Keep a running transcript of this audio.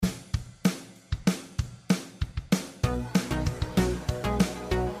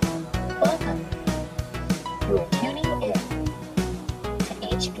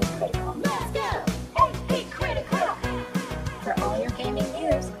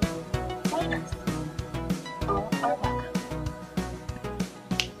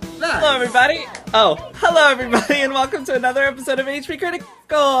Hello, everybody. Hello, everybody, and welcome to another episode of HP Critical,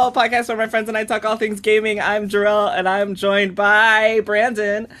 podcast where my friends and I talk all things gaming. I'm Jarrell, and I'm joined by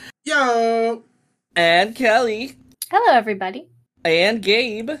Brandon. Yo! And Kelly. Hello, everybody. And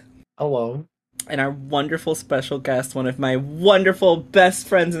Gabe. Hello. And our wonderful special guest, one of my wonderful best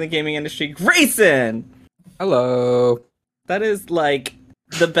friends in the gaming industry, Grayson. Hello. That is like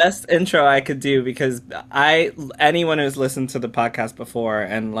the best intro I could do, because anyone who's listened to the podcast before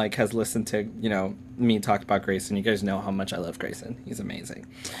and like has listened to, me talk about Grayson, you guys know how much I love Grayson. He's amazing.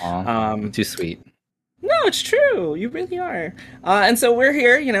 Aww, too sweet. No, it's true. You really are. And so we're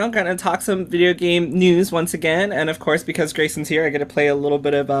here, gonna talk some video game news once again. And of course, because Grayson's here, I get to play a little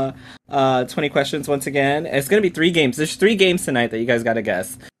bit of 20 questions once again. It's gonna be 3 games. There's 3 games tonight that you guys gotta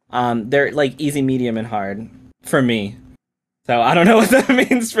guess. They're like easy, medium, and hard for me. So I don't know what that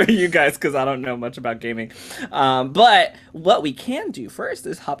means for you guys, because I don't know much about gaming. But what we can do first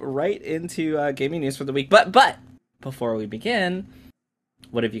is hop right into gaming news for the week. But before we begin,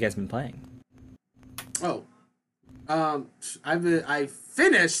 what have you guys been playing? I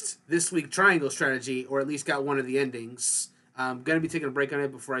finished this week Triangle Strategy, or at least got one of the endings. I'm gonna be taking a break on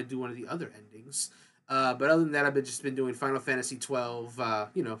it before I do one of the other endings. But other than that, I've just been doing Final Fantasy 12, for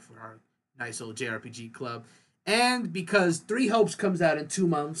our nice old JRPG club. And because Three Hopes comes out in 2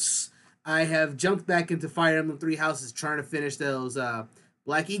 months, I have jumped back into Fire Emblem Three Houses, trying to finish those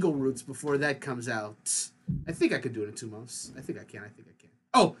Black Eagle routes before that comes out. I think I could do it in 2 months. I think I can.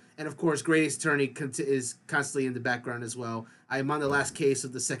 Oh, and of course, Great Ace Attorney is constantly in the background as well. I'm on the last case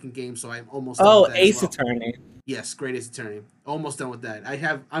of the second game, so I'm almost done with that Ace as well. Attorney. Yes, Great Ace Attorney. Almost done with that.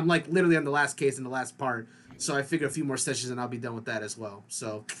 I'm like literally on the last case in the last part, so I figure a few more sessions and I'll be done with that as well.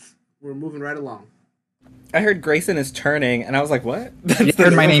 So we're moving right along. I heard Grayson is turning, and I was like, what? You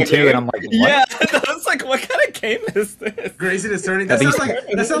heard my name too, and I'm like, what? Yeah, I was like, what kind of game is this? Grayson is turning. That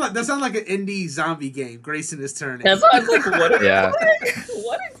sounds like an indie zombie game. Grayson is turning. That's what I was like, what? Yeah.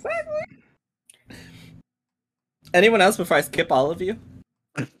 What exactly? Anyone else before I skip all of you?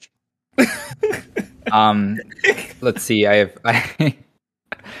 Let's see. I have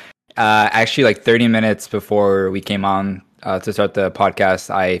actually like 30 minutes before we came on to start the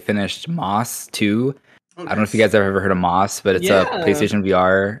podcast, I finished Moss 2. Oh, I don't know if you guys have ever heard of Moss, but it's a PlayStation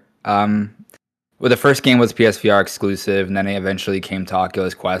VR. Well, the first game was PSVR exclusive, and then it eventually came to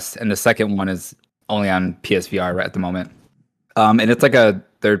Oculus Quest, and the second one is only on PSVR right at the moment. And it's like a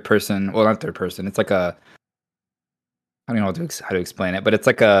third person. Well, not third person. It's like a, I don't know how to explain it, but it's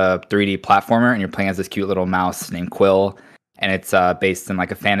like a 3D platformer, and you're playing as this cute little mouse named Quill, and it's based in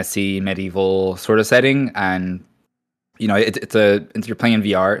like a fantasy medieval sort of setting, and you're playing in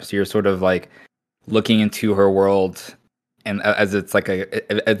VR, so you're sort of like looking into her world, and as if it's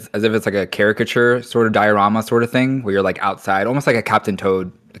like a caricature sort of diorama sort of thing, where you're like outside, almost like a Captain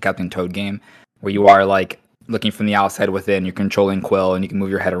Toad game, where you are like looking from the outside within. You're controlling Quill, and you can move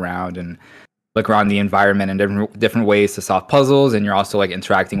your head around and look around the environment in different ways to solve puzzles, and you're also like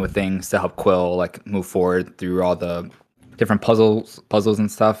interacting with things to help Quill like move forward through all the different puzzles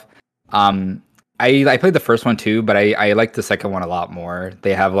and stuff. I played the first one too, but I like the second one a lot more.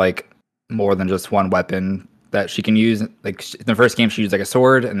 They have like more than just one weapon that she can use. Like in the first game, she used like a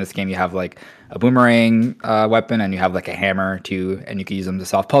sword. In this game, you have like a boomerang weapon, and you have like a hammer too, and you can use them to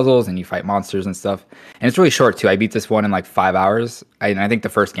solve puzzles, and you fight monsters and stuff. And it's really short too. I beat this one in like 5 hours. And I think the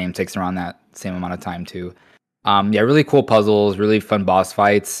first game takes around that same amount of time too. Really cool puzzles, really fun boss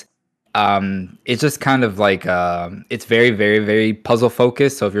fights. It's just kind of like it's very, very, very puzzle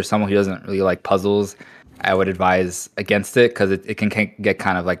focused. So if you're someone who doesn't really like puzzles, I would advise against it, because it can get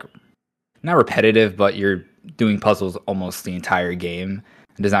kind of like not repetitive, but you're doing puzzles almost the entire game.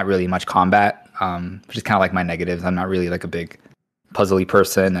 There's not really much combat, which is kind of like my negatives. I'm not really like a big puzzly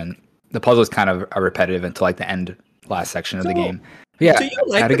person, and the puzzles kind of are repetitive until like the last section of the game. But yeah,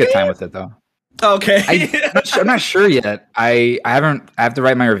 I had a good time with it though. Okay. I'm not sure yet. I have to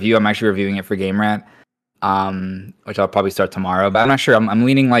write my review. I'm actually reviewing it for Game Rant, which I'll probably start tomorrow. But I'm not sure. I'm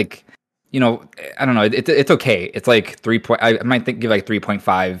leaning like, I don't know. It's okay. It's like 3. I might give like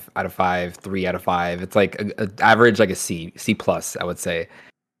 3.5 out of 5, 3 out of 5. It's like a average, like a C plus, I would say.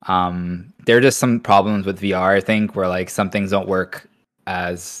 There are just some problems with VR, I think, where like some things don't work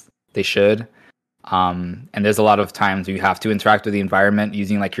as they should. And there's a lot of times you have to interact with the environment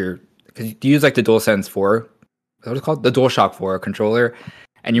using like because you use like the DualSense 4, what is it called? The DualShock 4 controller,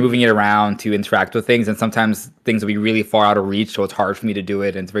 and you're moving it around to interact with things, and sometimes things will be really far out of reach, so it's hard for me to do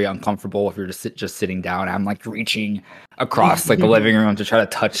it, and it's very uncomfortable if you're just sitting down. I'm like reaching across like the living room to try to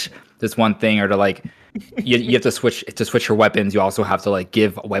touch this one thing, or to like you have to switch your weapons. You also have to like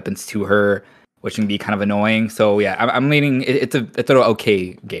give weapons to her, which can be kind of annoying. So yeah, I'm leaning. It's an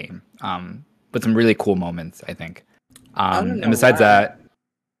okay game, with some really cool moments, I think. And besides that,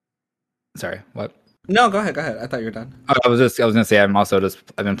 sorry, what? No, go ahead. I thought you were done. I was gonna say I've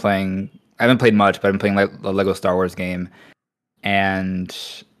been playing. I haven't played much, but I've been playing the Lego Star Wars game, and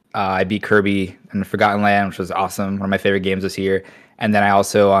I beat Kirby and the Forgotten Land, which was awesome. One of my favorite games this year. And then I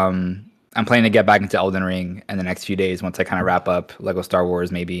also I'm planning to get back into Elden Ring in the next few days once I kind of wrap up Lego Star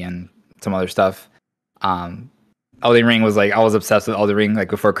Wars maybe and some other stuff. Elden Ring was I was obsessed with Elden Ring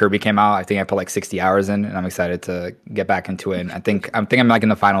before Kirby came out. I think I put 60 hours in, and I'm excited to get back into it. And I'm in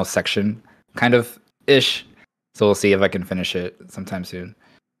the final section, kind of ish. So we'll see if I can finish it sometime soon.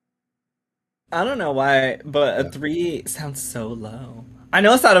 I don't know why, but a 3 sounds so low. I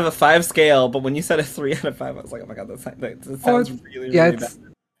know it's out of a 5 scale, but when you said a 3 out of 5, I was like, oh my god, that sounds really bad.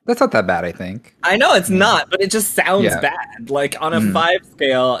 That's not that bad, I think. I know it's not, but it just sounds bad. On a 5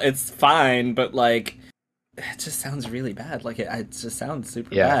 scale, it's fine, but it just sounds really bad. It just sounds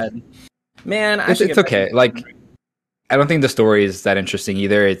super bad. Man, it's okay. I don't think the story is that interesting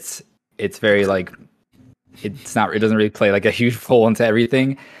either. It's very it's not. It doesn't really play a huge role into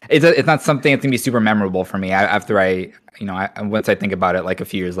everything. It's not something that's gonna be super memorable for me. After once I think about it a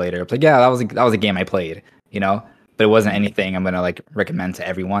few years later, it's that was a game I played. But it wasn't anything I'm gonna recommend to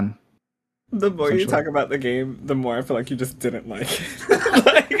everyone. The more you talk about the game, the more I feel like you just didn't like it.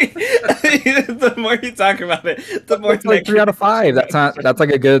 The more you talk about it, the more it's 3 out of 5. That's not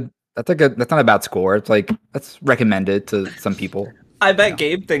a bad score. It's that's recommended to some people. I bet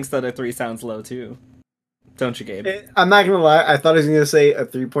Gabe thinks that a 3 sounds low too. Don't you, Gabe? I'm not gonna lie. I thought he was gonna say a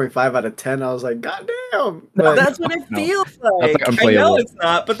 3.5 out of 10. I was like, God damn! But that's what it feels like. I know it's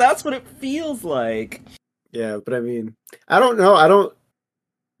not, but that's what it feels like. Yeah, but I mean, I don't know. I don't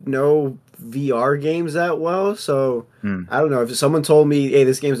know VR games that well, so I don't know. If someone told me, "Hey,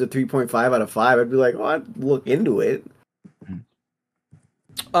 this game's a 3.5 out of 5," I'd be like, "Oh, I'd look into it." There's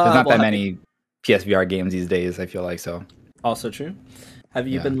not that many PSVR games these days. I feel like so. Also true. Have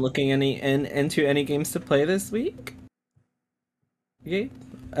you been looking into any games to play this week? Okay.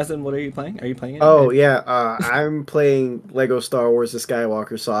 As in, what are you playing? Are you playing it? Oh yeah, I'm playing Lego Star Wars: The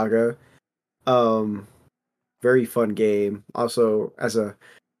Skywalker Saga. Very fun game. Also, as a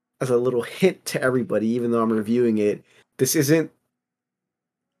little hint to everybody, even though I'm reviewing it, this isn't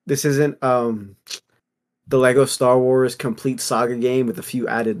the Lego Star Wars complete saga game with a few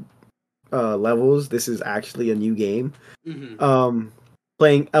added levels. This is actually a new game. Mm-hmm.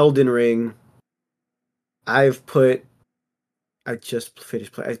 Playing Elden Ring. I just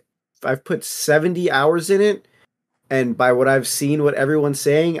finished playing. I've put 70 hours in it, and by what I've seen, what everyone's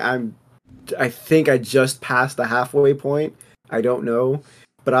saying, I think I just passed the halfway point. I don't know.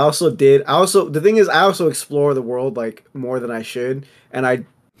 But the thing is, I also explore the world more than I should, and I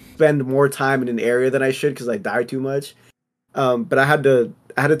spend more time in an area than I should because I die too much. But I had to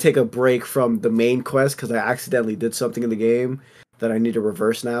take a break from the main quest because I accidentally did something in the game that I need to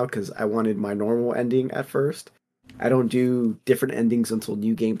reverse now because I wanted my normal ending at first. I don't do different endings until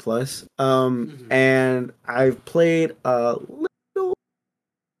New Game Plus. And I've played a little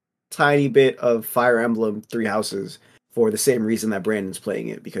tiny bit of Fire Emblem 3 Houses for the same reason that Brandon's playing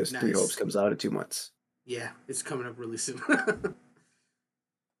it, because 3 Hopes comes out in 2 months. Yeah, it's coming up really soon.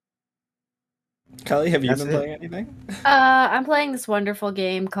 Kelly, have you been playing anything? I'm playing this wonderful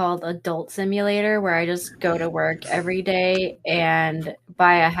game called Adult Simulator, where I just go to work every day and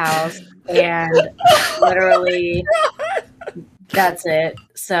buy a house, and literally that's it.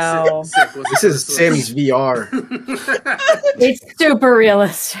 So this is Sammy's VR. It's super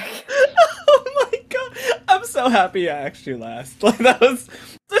realistic. Oh my god! I'm so happy I asked you last. That was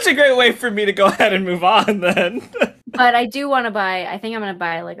such a great way for me to go ahead and move on then. But I do want to buy. I think I'm going to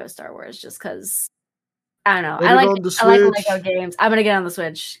buy Lego Star Wars just because. I don't know. I like Lego games. I'm gonna get on the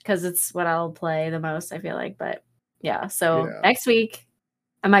Switch because it's what I'll play the most, I feel like. But yeah, so next week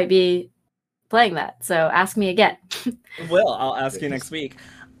I might be playing that. So ask me again. I'll ask you next week.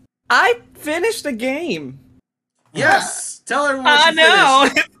 I finished a game. Yes, tell everyone. I know,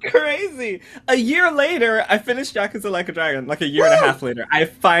 it's crazy. A year later, I finished Yakuza Like a Dragon. A year and a half later, I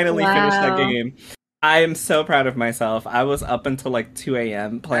finally finished that game. I am so proud of myself. I was up until 2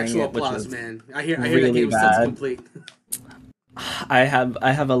 a.m. playing Actual it, applause, which is man. I hear really that game was bad. complete. I have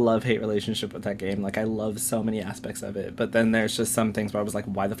a love-hate relationship with that game. I love so many aspects of it, but then there's just some things where I was like,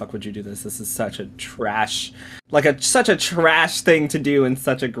 why the fuck would you do this? This is such a trash, such a trash thing to do in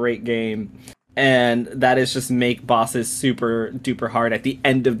such a great game. And that is just make bosses super duper hard at the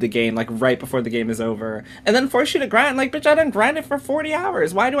end of the game, right before the game is over, and then force you to grind. Bitch, I done grind it for 40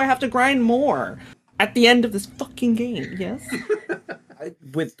 hours. Why do I have to grind more at the end of this fucking game? Yes.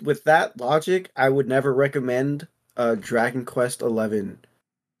 with that logic, I would never recommend Dragon Quest 11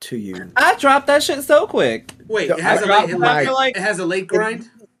 to you. I dropped that shit so quick. Wait, it has a late grind.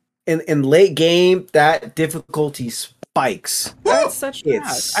 In late game, that difficulty spikes. That's such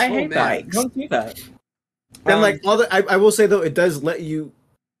trash. I hate that. Don't do that. And like I will say though, it does let you.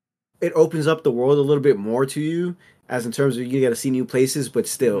 It opens up the world a little bit more to you, as in terms of you got to see new places. But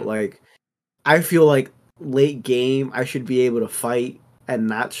still, like, I feel like late game, I should be able to fight and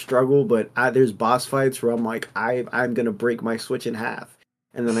not struggle. But there's boss fights where I'm like, I'm gonna break my Switch in half.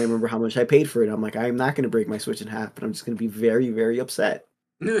 And then I remember how much I paid for it. I'm like, I'm not going to break my Switch in half, but I'm just going to be very, very upset.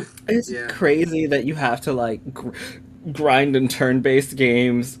 It's crazy that you have to, like, grind in turn-based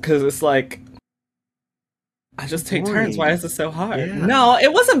games, because it's like, I just take turns. Why is it so hard? Yeah. No,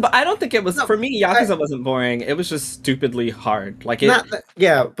 it wasn't. I don't think it was. No, for me, Yakuza wasn't boring. It was just stupidly hard. Like, but,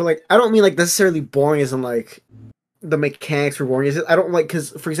 like, I don't mean, like, necessarily boring as in, like, the mechanics were boring. I don't like,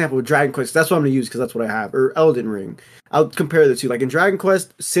 because, for example, with Dragon Quest, that's what I'm going to use, because that's what I have. Or Elden Ring. I'll compare the two. Like, in Dragon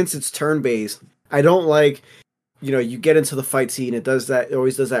Quest, since it's turn-based, I don't like, you get into the fight scene, it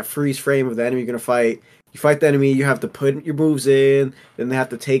always does that freeze frame of the enemy you're going to fight. You fight the enemy, you have to put your moves in, then they have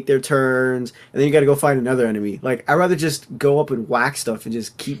to take their turns, and then you got to go find another enemy. Like, I'd rather just go up and whack stuff and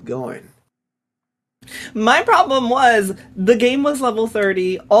just keep going. My problem was the game was level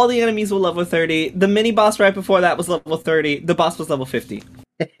 30, all the enemies were level 30, the mini boss right before that was level 30, the boss was level 50.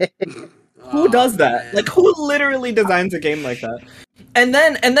 Who does that? Man. Like, who literally designs a game like that? And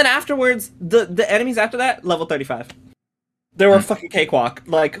then afterwards, the enemies after that, level 35. They were a fucking cakewalk.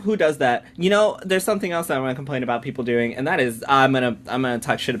 Like, who does that? There's something else that I want to complain about people doing, and that is I'm gonna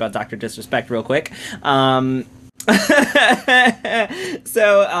talk shit about Dr. Disrespect real quick. So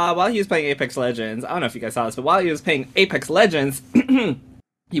while he was playing Apex Legends, I don't know if you guys saw this, but while he was playing Apex Legends,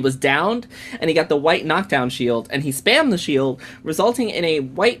 he was downed, and he got the white knockdown shield, and he spammed the shield, resulting in a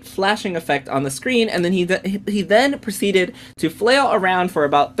white flashing effect on the screen, and then he then proceeded to flail around for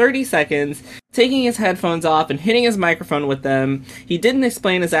about 30 seconds, taking his headphones off and hitting his microphone with them. He didn't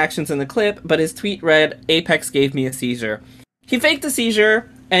explain his actions in the clip, but his tweet read, "Apex gave me a seizure." He faked a seizure,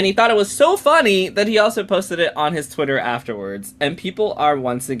 and he thought it was so funny that he also posted it on his Twitter afterwards, and people are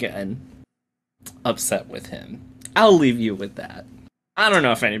once again upset with him. I'll leave you with that. I don't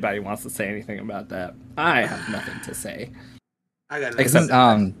know if anybody wants to say anything about that. I have nothing to say. I got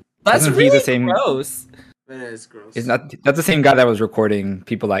nothing. That's really gross. That is gross. That's the same guy that was recording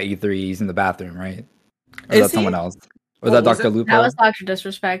people at E3s in the bathroom, right? Or is that someone else? Was that Dr. Lupo? That was Dr.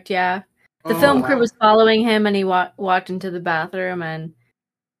 Disrespect, yeah. The film crew was following him, and he walked into the bathroom, and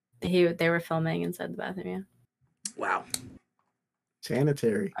they were filming inside the bathroom, yeah. Wow.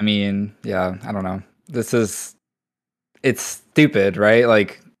 Sanitary. I mean, yeah, I don't know. It's stupid, right?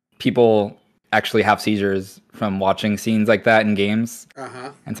 Like, people actually have seizures from watching scenes like that in games.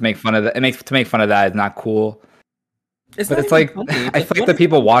 And to make fun of that, to make fun of that is not cool. But it's like, I feel like the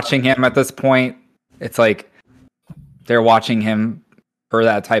people watching him at this point, it's like they're watching him for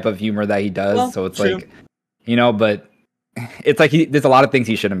that type of humor that he does. Well, so it's true. Like, but it's like there's a lot of things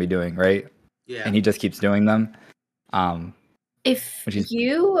he shouldn't be doing, right? Yeah. And he just keeps doing them.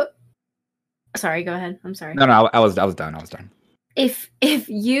 Sorry, go ahead. I'm sorry. No, I was done. If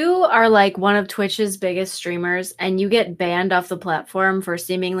you are like one of Twitch's biggest streamers and you get banned off the platform for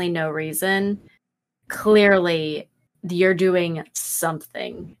seemingly no reason, clearly you're doing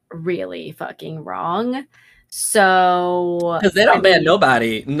something really fucking wrong. So because they don't ban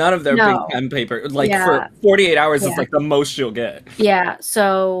nobody, none of their big pen paper, like for 48 hours is like the most you'll get. Yeah.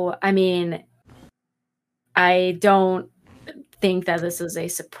 So I mean, I don't think that this is a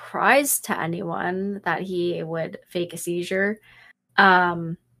surprise to anyone that he would fake a seizure.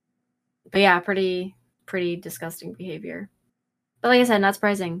 But yeah, pretty disgusting behavior. But like I said, not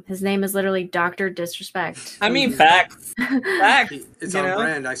surprising. His name is literally Dr. Disrespect. I mean, facts. Facts. It's on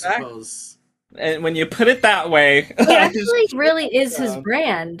brand, I suppose. And when you put it that way, it actually really is his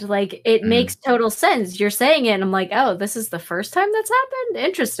brand. Like, it makes total sense. You're saying it, and I'm like, oh, this is the first time that's happened?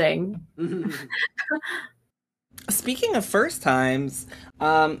 Interesting. Speaking of first times,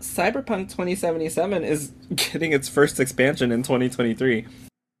 Cyberpunk 2077 is getting its first expansion in 2023.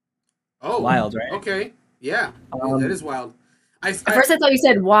 Oh, wild, right? Okay, yeah, that is wild. At first, I thought you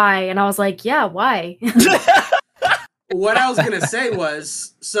said why, and I was like, yeah, why? What I was gonna say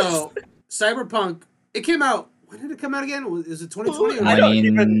was, so Cyberpunk, it came out. When did it come out again? Is it 2020? I don't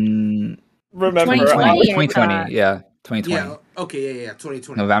even remember. 2020, yeah, 2020. Yeah, okay, yeah,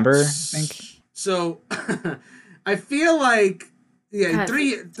 2020. November, I think. So, I feel like, yeah, God,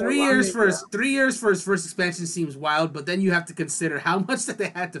 3 years for his first expansion seems wild, but then you have to consider how much that they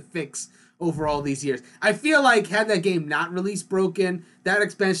had to fix over all these years. I feel like had that game not released broken, that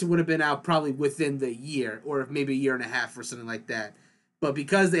expansion would have been out probably within the year or maybe a year and a half or something like that. But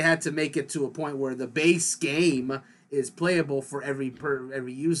because they had to make it to a point where the base game is playable for every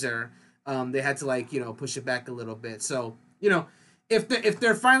user, they had to push it back a little bit. So if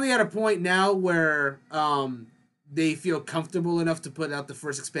they're finally at a point now where they feel comfortable enough to put out the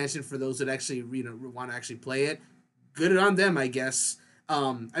first expansion for those that actually want to actually play it, good on them, I guess.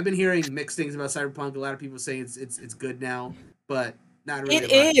 I've been hearing mixed things about Cyberpunk. A lot of people say it's good now, but not really.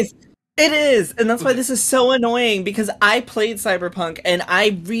 It is, and that's why this is so annoying, because I played Cyberpunk and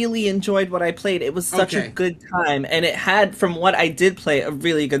I really enjoyed what I played. It was such a good time, and it had, from what I did play, a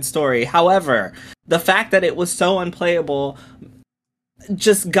really good story. However, the fact that it was so unplayable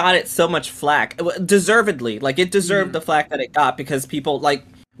just got it so much flack, deservedly. Like, it deserved the flack that it got, because people, like,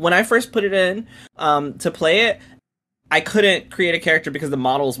 when I first put it in to play it, I couldn't create a character because the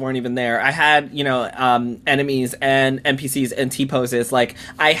models weren't even there. I had, enemies and NPCs and T-poses. Like,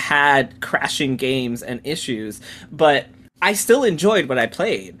 I had crashing games and issues, but I still enjoyed what I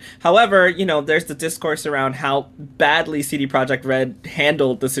played. However, there's the discourse around how badly CD Projekt Red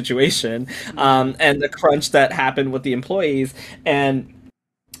handled the situation, and the crunch that happened with the employees. And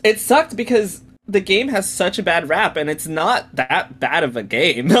it sucked because the game has such a bad rap, and it's not that bad of a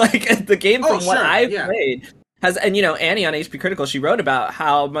game. Like, the game from what I played has, and Annie on HP Critical, she wrote about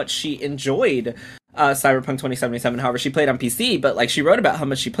how much she enjoyed Cyberpunk 2077. However, she played on PC, but like, she wrote about how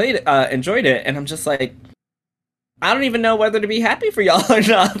much she enjoyed it, and I'm just like, I don't even know whether to be happy for y'all or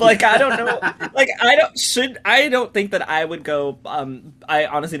not. Like, I don't know. Like, I don't think that I would go, I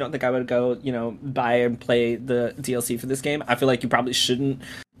honestly don't think I would go, buy and play the DLC for this game. I feel like you probably shouldn't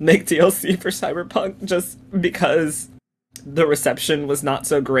make DLC for Cyberpunk just because the reception was not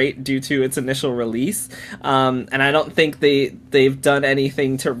so great due to its initial release. And I don't think they've done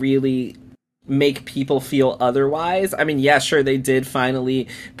anything to really make people feel otherwise. I mean, yeah, sure, they did finally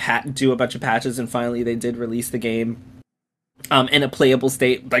do a bunch of patches, and finally they did release the game in a playable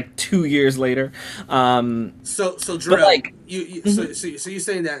state like 2 years later. So Drew, like, so you're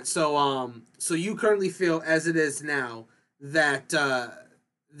saying that so you currently feel, as it is now, that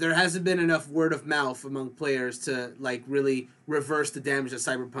there hasn't been enough word of mouth among players to like really reverse the damage that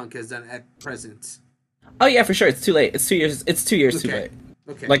Cyberpunk has done at present. Oh yeah, for sure. It's too late. It's 2 years. It's 2 years too late.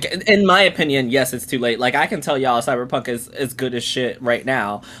 Okay. Like, in my opinion, yes, it's too late. Like, I can tell y'all Cyberpunk is as good as shit right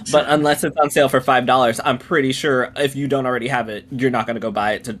now, but unless it's on sale for $5, I'm pretty sure if you don't already have it, you're not going to go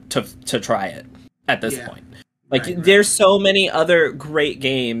buy it to try it at this point. Like, there's so many other great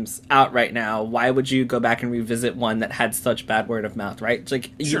games out right now. Why would you go back and revisit one that had such bad word of mouth, right?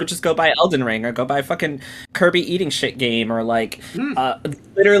 Like, you would just go buy Elden Ring, or go buy fucking Kirby eating shit game, or like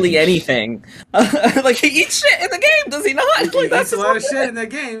literally anything. Like, he eats shit in the game, does he not? Like, that's a lot of shit in the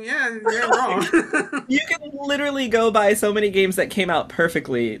game. Yeah, you're wrong. You can literally go buy so many games that came out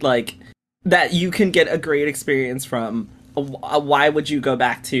perfectly, like, that you can get a great experience from. Why would you go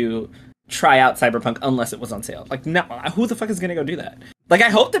back to try out Cyberpunk unless it was on sale? Like, no, who the fuck is gonna go do that? Like, I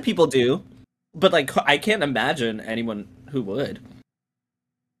hope that people do, but like, I can't imagine anyone who would.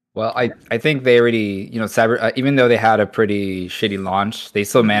 Well, I think they already, even though they had a pretty shitty launch, they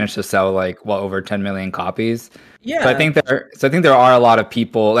still managed to sell like over 10 million copies. Yeah. So I think there are a lot of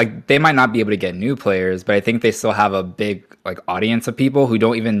people, like, they might not be able to get new players, but I think they still have a big like audience of people who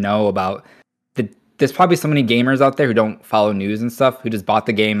don't even know about there's probably so many gamers out there who don't follow news and stuff, who just bought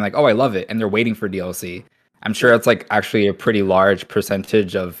the game like, oh, I love it, and they're waiting for DLC. I'm sure it's like actually a pretty large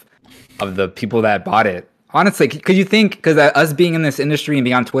percentage of the people that bought it. Honestly, because us being in this industry and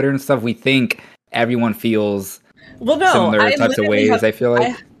being on Twitter and stuff, we think everyone feels similar types of ways. I feel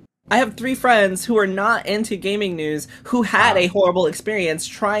like I have 3 friends who are not into gaming news who had a horrible experience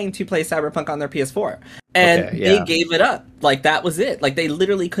trying to play Cyberpunk on their PS4. And they gave it up. Like, that was it. Like, they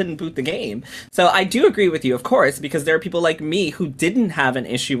literally couldn't boot the game. So I do agree with you, of course, because there are people like me who didn't have an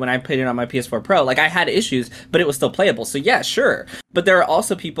issue when I played it on my PS4 Pro. Like, I had issues, but it was still playable. So yeah, sure. But there are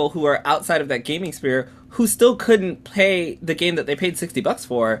also people who are outside of that gaming sphere who still couldn't play the game that they paid $60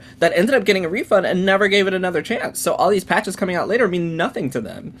 for, that ended up getting a refund and never gave it another chance. So all these patches coming out later mean nothing to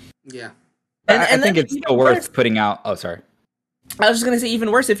them. Yeah. And I think it's still worth putting out. Oh, sorry. I was just going to say,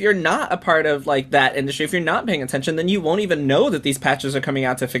 even worse, if you're not a part of like that industry, if you're not paying attention, then you won't even know that these patches are coming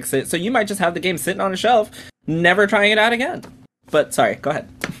out to fix it. So you might just have the game sitting on a shelf, never trying it out again. But sorry, go ahead.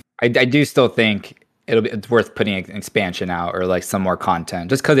 I do still think it's worth putting an expansion out or like some more content,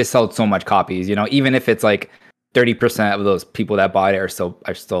 just because they sold so much copies. Even if it's like 30% of those people that bought it are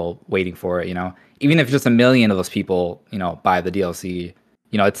still waiting for it. Even if just 1 million of those people buy the DLC,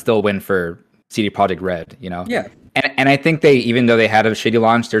 it's still a win for CD Projekt Red. Yeah. And I think even though they had a shitty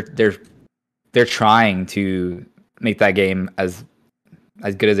launch, they're they're trying to make that game as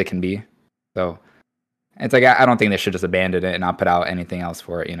good as it can be. So it's like I don't think they should just abandon it and not put out anything else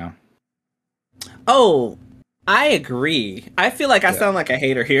for it, you know. Oh, I agree. I feel like I sound like a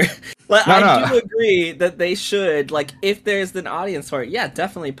hater here. But I do agree that they should, like, if there's an audience for it, yeah,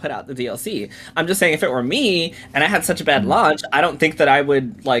 definitely put out the DLC. I'm just saying, if it were me and I had such a bad launch, I don't think that I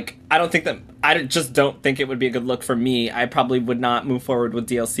would, like, I just don't think it would be a good look for me. I probably would not move forward with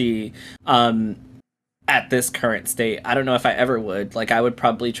DLC at this current state. I don't know if I ever would. Like, I would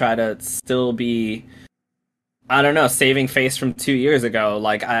probably try to still be, I don't know, saving face from 2 years ago.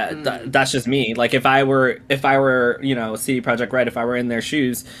 Like, that's just me. Like, if I were, you know, CD Projekt Red, if I were in their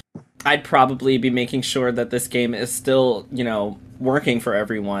shoes, I'd probably be making sure that this game is still, you know, working for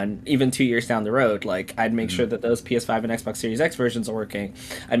everyone, even 2 years down the road. Like, I'd make sure that those PS5 and Xbox Series X versions are working.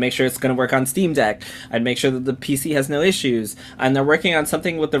 I'd make sure it's going to work on Steam Deck. I'd make sure that the PC has no issues. And they're working on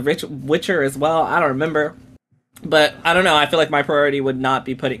something with the Witcher as well. I don't remember. But I don't know. I feel like my priority would not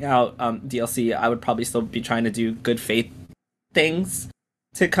be putting out DLC. I would probably still be trying to do good faith things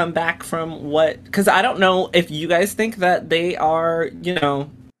to come back from what... Because I don't know if you guys think that they are, you know,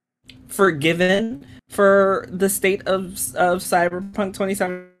 forgiven for the state of Cyberpunk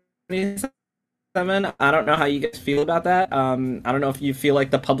 2077. I don't know how you guys feel about that. I don't know if you feel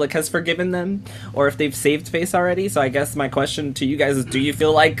like the public has forgiven them or if they've saved face already. So I guess my question to you guys is, do you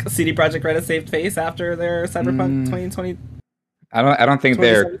feel like CD Projekt Red has saved face after their Cyberpunk 2020? I don't think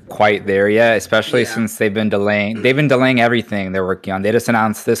they're quite there yet, especially since they've been delaying everything they're working on. They just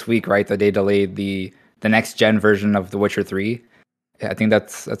announced this week, right, that they delayed the next gen version of The Witcher 3. I think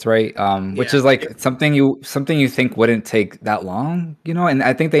that's right. Which is like something you think wouldn't take that long, you know. And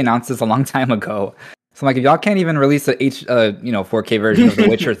I think they announced this a long time ago. So I'm like, if y'all can't even release a 4K version of The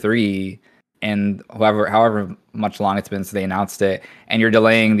Witcher 3, and however much long it's been since they announced it, and you're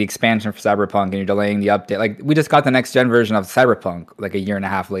delaying the expansion for Cyberpunk, and you're delaying the update. Like, we just got the next gen version of Cyberpunk like a year and a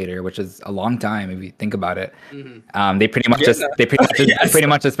half later, which is a long time if you think about it. Mm-hmm. They pretty much just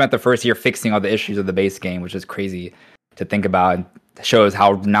spent the first year fixing all the issues of the base game, which is crazy to think about. And shows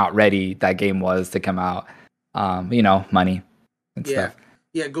how not ready that game was to come out. You know, money and stuff.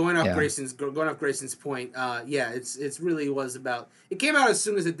 Yeah, going off Grayson's point, it's really was about, it came out as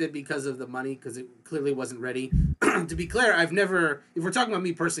soon as it did because of the money, because it clearly wasn't ready. To be clear, if we're talking about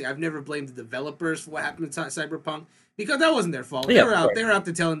me personally, I've never blamed the developers for what happened to Cyberpunk, because that wasn't their fault. They were out there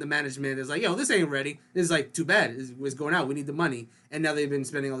telling the management, it's like, yo, this ain't ready. It's like, too bad. It's going out. We need the money. And now they've been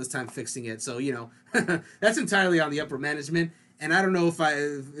spending all this time fixing it. So, you know, that's entirely on the upper management. And I don't know if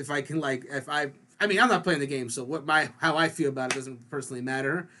I can, like, I mean, I'm not playing the game, so how I feel about it doesn't personally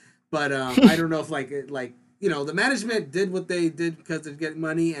matter. But I don't know if you know, the management did what they did because they're getting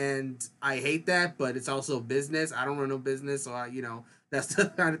money, and I hate that. But it's also business. I don't run no business, so you know, that's the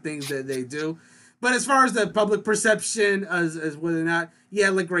kind of things that they do. But as far as the public perception as whether or not,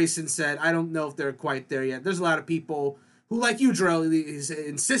 like Grayson said, I don't know if they're quite there yet. There's a lot of people who, like you, Drell,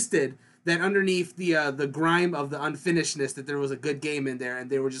 insisted that underneath the grime of the unfinishedness, that there was a good game in there, and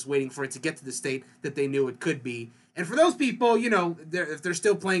they were just waiting for it to get to the state that they knew it could be. And for those people, you know, if they're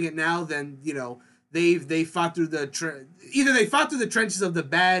still playing it now, then, you know, they fought through either they fought through the trenches of the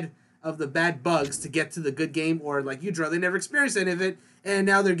bad bugs to get to the good game, or like you, Drew, they never experienced any of it, and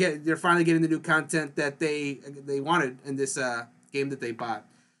now they're finally getting the new content that they wanted in this game that they bought.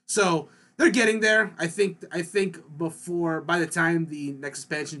 So they're getting there. I think by the time the next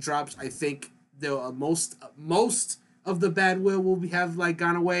expansion drops, I think the most of the bad will have like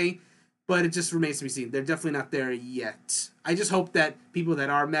gone away, but it just remains to be seen. They're definitely not there yet. I just hope that people that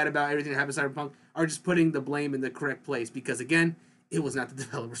are mad about everything that happened to Cyberpunk are just putting the blame in the correct place, because again, it was not the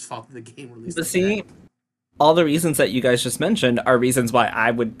developer's fault that the game released. But see, all the reasons that you guys just mentioned are reasons why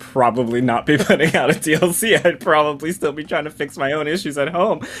I would probably not be putting out a DLC. I'd probably still be trying to fix my own issues at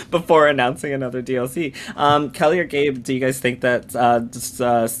home before announcing another DLC. Kelly or Gabe, do you guys think that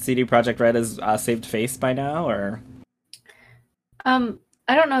CD Projekt Red has saved face by now, or?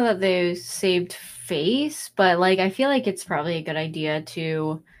 I don't know that they saved face, but like I feel like it's probably a good idea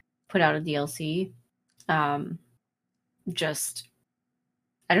to put out a DLC. Just,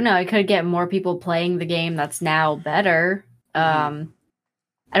 I don't know, I could get more people playing the game that's now better. I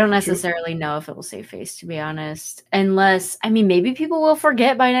don't necessarily know if it will save face, to be honest. Unless, I mean, maybe people will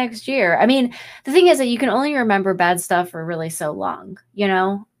forget by next year. I mean, the thing is that you can only remember bad stuff for really so long, you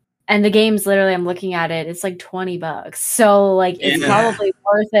know? And the game's literally, I'm looking at it, it's like $20. So, like, it's probably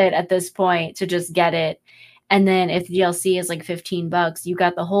worth it at this point to just get it. And then if DLC is like $15, you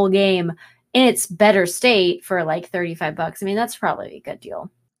got the whole game in its better state for like $35. I mean, that's probably a good deal.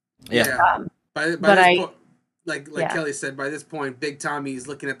 Yeah. like Kelly said, by this point, Big Tommy's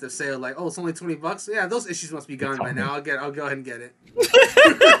looking at the sale like, oh, it's only $20. Yeah, those issues must be gone by now. I'll go ahead and get it.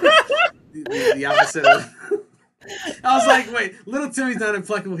 the opposite of. I was like, wait, Little Timmy's not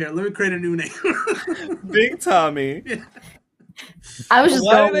applicable here. Let me create a new name. Big Tommy. Yeah. I was just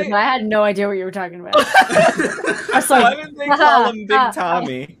going with it. I had no idea what you were talking about. I was like, why did they call him Big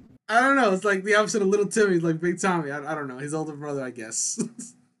Tommy? I don't know. It's like the opposite of Little Timmy, like Big Tommy. I don't know. His older brother, I guess.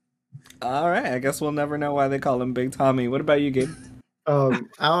 All right. I guess we'll never know why they call him Big Tommy. What about you, Gabe? I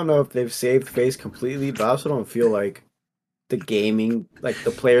don't know if they've saved face completely, but I also don't feel like the gaming, like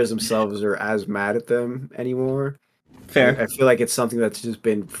the players themselves are as mad at them anymore. Fair. I feel like it's something that's just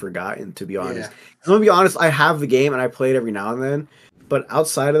been forgotten, to be honest. I'm gonna be honest, I have the game and I play it every now and then, but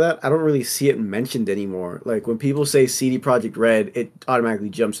outside of that, I don't really see it mentioned anymore. Like when people say CD Projekt Red, it automatically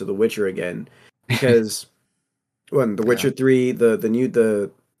jumps to The Witcher again, because when The Witcher 3, the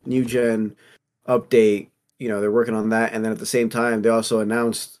new gen update, they're working on that, and then at the same time, they also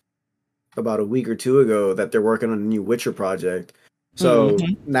announced about a week or two ago that they're working on a new Witcher project. So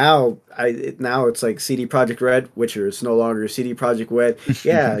now it's like CD Projekt Red, Witcher. It's no longer CD Projekt Red.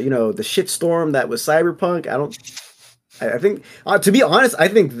 Yeah, the shitstorm that was Cyberpunk. I think to be honest, I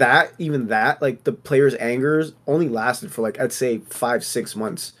think that like the players' angers only lasted for like I'd say 5-6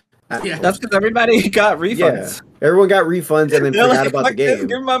 months. Yeah, that's because everybody got refunds. Yeah, everyone got refunds and then forgot about the game.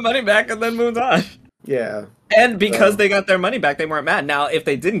 Give my money back and then moved on. Yeah. And because they got their money back, they weren't mad. Now, if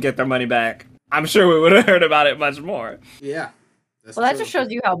they didn't get their money back, I'm sure we would have heard about it much more. Yeah. That just shows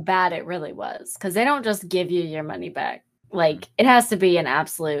you how bad it really was. Because they don't just give you your money back. Like, it has to be an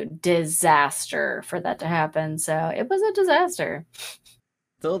absolute disaster for that to happen. So, it was a disaster.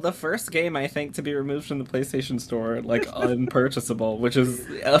 Still the first game, I think, to be removed from the PlayStation Store, like, unpurchasable, which is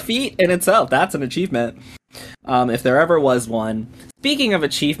a feat in itself. That's an achievement. If there ever was one. Speaking of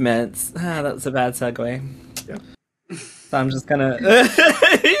achievements, that's a bad segue. Yep. So I'm just gonna.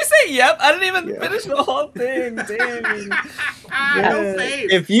 You say yep? I didn't even finish the whole thing. Dang.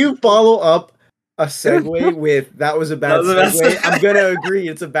 If you follow up a segue with "that was a bad segue," I'm gonna agree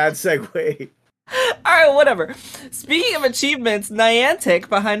it's a bad segue. Alright, whatever. Speaking of achievements, Niantic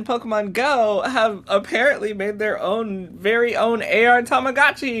behind Pokemon Go have apparently made their very own AR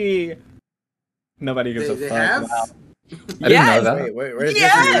Tamagotchi. Nobody gives a fuck. Have? Wow. I didn't know that. Wait, where's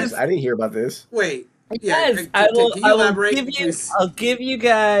this? I didn't hear about this. Wait. Yes, can you elaborate? I'll give you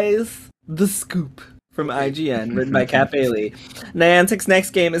guys the scoop from IGN, written by Kat Bailey. Niantic's next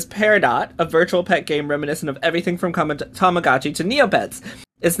game is Peridot, a virtual pet game reminiscent of everything from Tamagotchi to Neopets.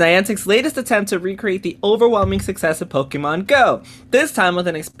 It's Niantic's latest attempt to recreate the overwhelming success of Pokemon Go, this time with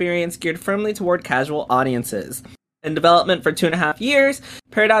an experience geared firmly toward casual audiences. In development for 2.5 years,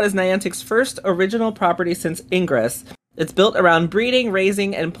 Peridot is Niantic's first original property since Ingress. It's built around breeding,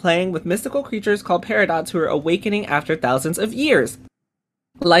 raising, and playing with mystical creatures called Peridots who are awakening after thousands of years.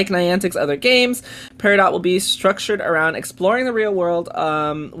 Like Niantic's other games, Peridot will be structured around exploring the real world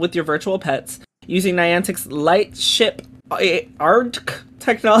with your virtual pets. Using Niantic's Lightship ARC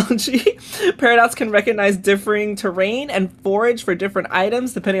technology, Peridots can recognize differing terrain and forage for different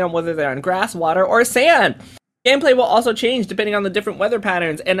items depending on whether they're on grass, water, or sand. Gameplay will also change depending on the different weather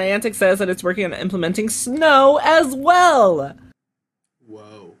patterns, and Niantic says that it's working on implementing snow as well.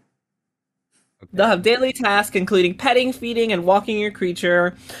 Whoa. Okay. They'll have daily tasks including petting, feeding, and walking your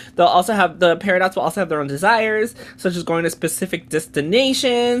creature. The Peridots will also have their own desires, such as going to specific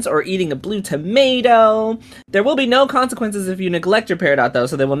destinations or eating a blue tomato. There will be no consequences if you neglect your Peridot, though,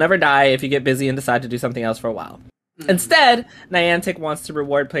 so they will never die if you get busy and decide to do something else for a while. Instead, Niantic wants to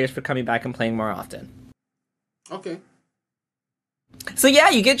reward players for coming back and playing more often. Okay. So yeah,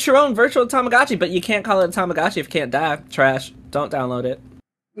 you get your own virtual Tamagotchi, but you can't call it a Tamagotchi if it can't die. Trash. Don't download it.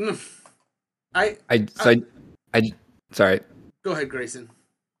 Sorry. Go ahead, Grayson.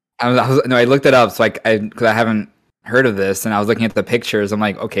 I looked it up, because I haven't heard of this, and I was looking at the pictures. I'm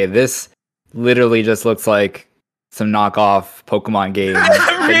like, okay, this literally just looks like some knockoff Pokemon game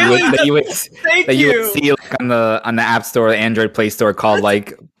that you would see like, on the App Store, the Android Play Store, called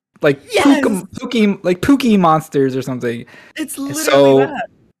like yes! Pookie Monsters or something. It's literally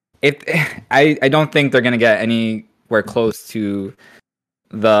that. I don't think they're gonna get anywhere close to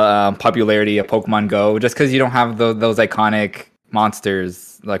the popularity of Pokemon Go, just because you don't have those iconic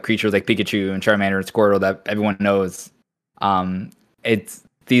monsters, like creatures like Pikachu and Charmander and Squirtle that everyone knows. It's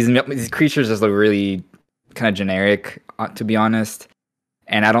these creatures just look really kind of generic, to be honest,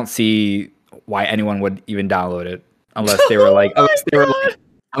 and I don't see why anyone would even download it unless they were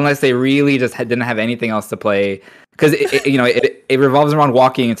unless they really just didn't have anything else to play, because it revolves around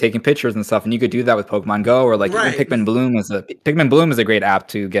walking and taking pictures and stuff, and you could do that with Pokemon Go, or even Pikmin Bloom is a great app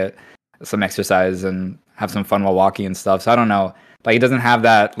to get some exercise and have some fun while walking and stuff. So I don't know. Like, it doesn't have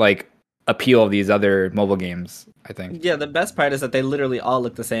that like appeal of these other mobile games, I think. Yeah, the best part is that they literally all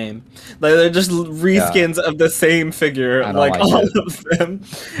look the same. Like, they're just reskins of the same figure, like all of them.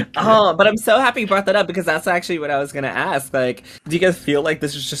 But I'm so happy you brought that up, because that's actually what I was gonna ask. Like, do you guys feel like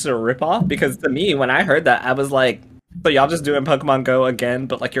this is just a ripoff? Because to me, when I heard that, I was like, so y'all just doing Pokemon Go again,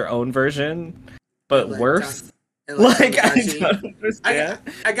 but like your own version, but like, worse? Like, I don't understand.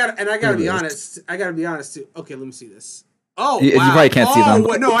 I gotta be honest. I gotta be honest too. Okay, let me see this. Oh, wow. You probably can't see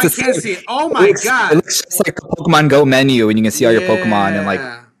them. No, I can't see it. Oh my god! It looks just like the Pokemon Go menu, and you can see all your Pokemon and like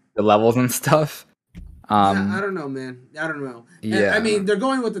the levels and stuff. I don't know, man. I don't know. Yeah. I mean, they're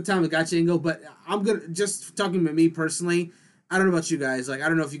going with the Tamagotchi angle, but I'm gonna just talking to me personally. I don't know about you guys. Like, I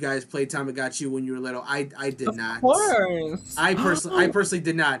don't know if you guys played Tamagotchi when you were little. I did not. Of course. I personally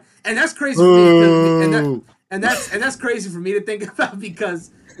did not, and that's crazy for me. And that's crazy for me to think about,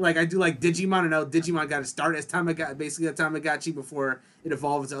 because like I do like Digimon, and know Digimon got to start as basically a Tamagotchi before it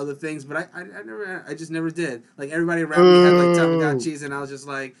evolved into other things. But I just never did. Like, everybody around me had like Tamagotchis, and I was just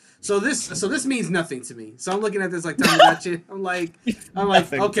like, so this means nothing to me. So I'm looking at this like Tamagotchi. I'm like,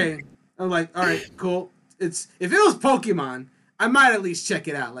 okay. I'm like, all right, cool. If it was Pokemon, I might at least check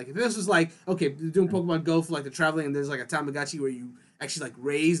it out. Like, if this was like, okay, doing Pokemon Go for like the traveling, and there's like a Tamagotchi where you actually like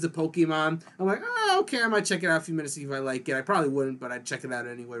raise the Pokemon, I'm like, oh, okay, I might check it out a few minutes, see if I like it. I probably wouldn't, but I'd check it out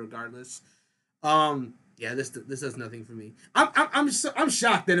anyway, regardless. Yeah, this does nothing for me. I'm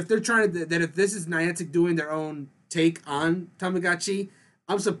shocked that if they're trying to, that if this is Niantic doing their own take on Tamagotchi,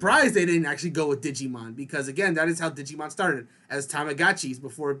 I'm surprised they didn't actually go with Digimon, because again, that is how Digimon started, as Tamagotchis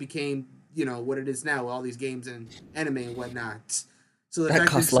before it became, you know, what it is now, with all these games and anime and whatnot. So that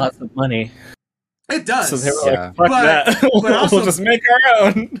costs lots of money. It does. So they were like, fuck that. But also, we'll just make our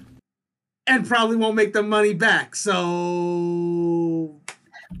own. And probably won't make the money back. So,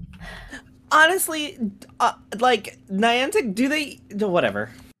 honestly, like, Niantic, do they... Whatever.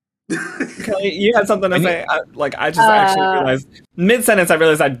 Okay, you had something to say. I just actually realized, mid-sentence, I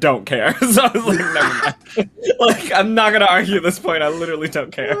realized I don't care. So I was like, never mind. Like, I'm not going to argue at this point. I literally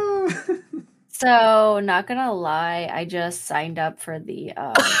don't care. So, not going to lie, I just signed up for the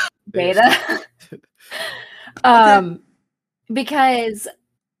beta. Because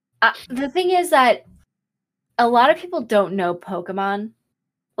the thing is that a lot of people don't know Pokemon.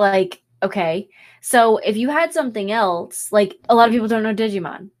 Like, okay, so if you had something else, like, a lot of people don't know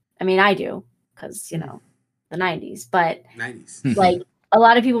Digimon. I mean, I do, because, you know, the 90s. But, 90s. Like, a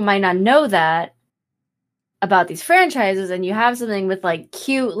lot of people might not know that about these franchises, and you have something with, like,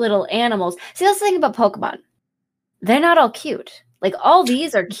 cute little animals. See, that's the thing about Pokemon. They're not all cute. Like, all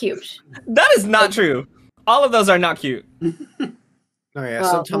these are cute. That is not true. All of those are not cute. Oh yeah,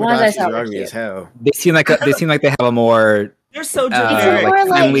 some Tamagotchis are ugly as hell. They seem like they have a more... They're so generic. Like,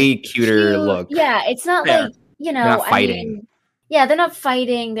 friendly, cuter look. Yeah, it's not like, you know... They're not fighting. I mean, yeah, they're not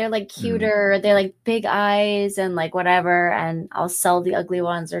fighting. They're, like, cuter. They're, like, big eyes and, like, whatever. And I'll sell the ugly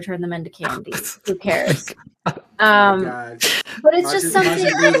ones or turn them into candy. Who cares? But it's just something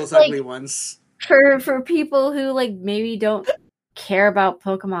that's, like, ugly ones. For people who, like, maybe don't care about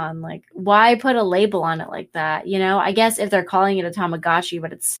Pokemon, like, why put a label on it like that? You know, I guess if they're calling it a Tamagotchi,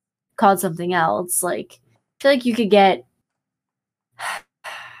 but it's called something else, like, I feel like you could get,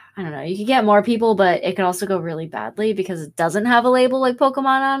 I don't know, you could get more people, but it could also go really badly because it doesn't have a label like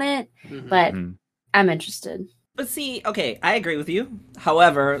Pokemon on it. But I'm interested. But see, okay, I agree with you.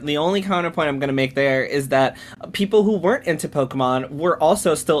 However, the only counterpoint I'm going to make there is that people who weren't into Pokemon were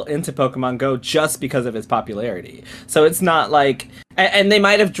also still into Pokemon Go just because of its popularity. So it's not like... And they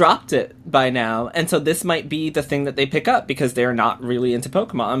might have dropped it by now, and so this might be the thing that they pick up because they're not really into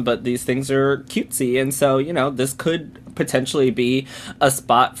Pokemon, but these things are cutesy, and so, you know, this could potentially be a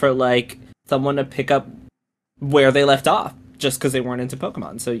spot for, like, someone to pick up where they left off, just because they weren't into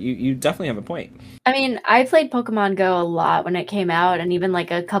Pokemon. So you definitely have a point. I mean, I played Pokemon Go a lot when it came out, and even like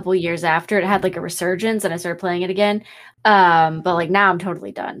a couple years after, it had like a resurgence, and I started playing it again. But like now I'm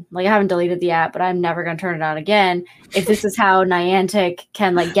totally done. Like, I haven't deleted the app, but I'm never gonna turn it on again. If this is how Niantic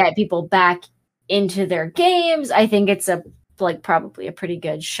can like get people back into their games, I think it's probably a pretty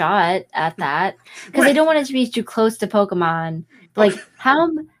good shot at that, because they don't want it to be too close to Pokemon. But, like,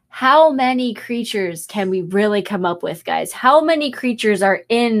 how many creatures can we really come up with, guys? How many creatures are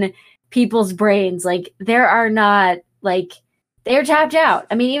in people's brains? Like, there are not, like, they're tapped out.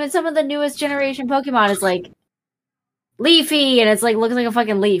 I mean, even some of the newest generation Pokemon is, like, leafy, and it's, like, looks like a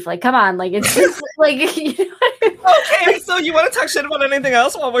fucking leaf. Like, come on. Like, it's just, like, you know what I mean? Okay, so you want to talk shit about anything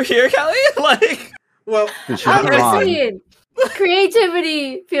else while we're here, Kelly? Like, well, I'm just saying,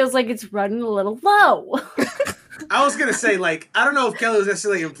 creativity feels like it's running a little low. I was gonna say, like, I don't know if Kelly was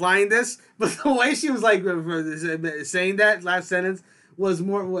necessarily implying this, but the way she was like saying that last sentence was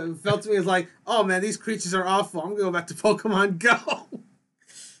more what felt to me as like, oh man, these creatures are awful. I'm gonna go back to Pokemon Go.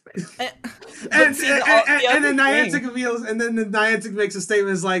 and then Niantic reveals, and then the Niantic makes a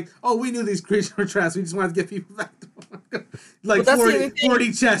statement is like, oh, we knew these creatures were trash. We just wanted to get people back to Pokemon Go. Like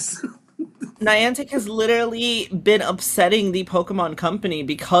 40 chests. Niantic has literally been upsetting the Pokemon company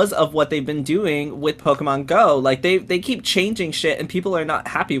because of what they've been doing with Pokemon Go. Like they keep changing shit and people are not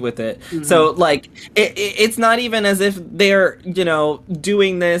happy with it. Mm-hmm. So like it's not even as if they're, you know,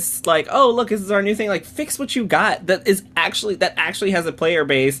 doing this like, oh look, this is our new thing. Like fix what you got that actually has a player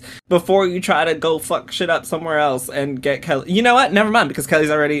base before you try to go fuck shit up somewhere else and get Kelly. You know what? Never mind, because Kelly's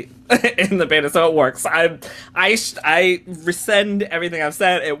already in the beta, so it works. I rescind everything I've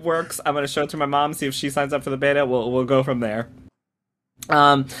said. It works. I'm gonna show it to my mom, see if she signs up for the beta. We'll go from there.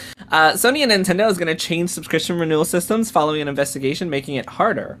 Sony and Nintendo is gonna change subscription renewal systems following an investigation, making it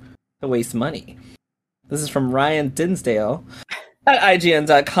harder to waste money. This is from Ryan Dinsdale at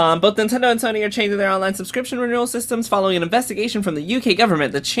IGN.com. Both Nintendo and Sony are changing their online subscription renewal systems following an investigation from the UK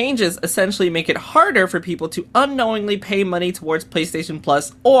government. The changes essentially make it harder for people to unknowingly pay money towards PlayStation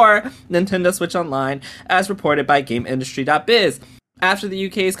Plus or Nintendo Switch Online, as reported by GameIndustry.biz. After the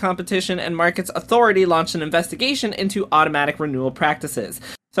UK's Competition and Markets Authority launched an investigation into automatic renewal practices.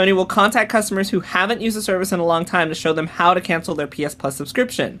 Sony will contact customers who haven't used the service in a long time to show them how to cancel their PS Plus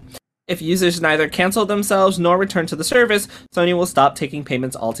subscription. If users neither cancel themselves nor return to the service, Sony will stop taking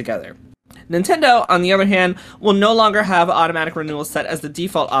payments altogether. Nintendo, on the other hand, will no longer have automatic renewals set as the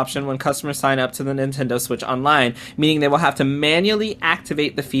default option when customers sign up to the Nintendo Switch Online, meaning they will have to manually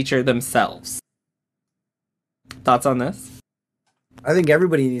activate the feature themselves. Thoughts on this? I think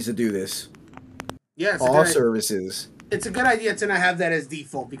everybody needs to do this. Yeah, all services. It's a good idea to not have that as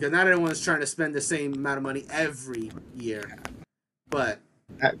default because not everyone's trying to spend the same amount of money every year. But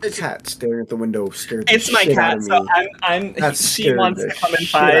that cat staring at the window scared the It's my shit cat, out of so me. she wants to come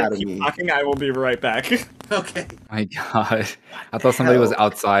inside. Keep talking. I will be right back. Okay. My God, I thought somebody was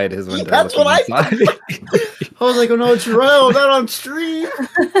outside his window. That's what I thought. I was like, oh no, Jarrell, not on stream.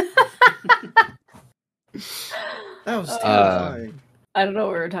 That was terrifying. I don't know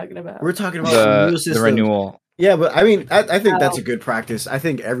what we're talking about. We're talking about the renewal. Yeah, but I mean, I think that's a good practice. I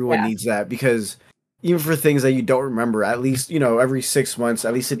think everyone needs that because even for things that you don't remember, at least, you know, every 6 months,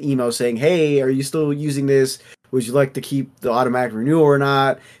 at least an email saying, hey, are you still using this? Would you like to keep the automatic renewal or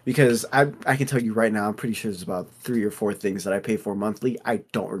not? Because I can tell you right now, I'm pretty sure there's about 3 or 4 things that I pay for monthly. I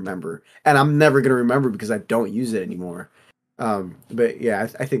don't remember. And I'm never going to remember because I don't use it anymore. But yeah,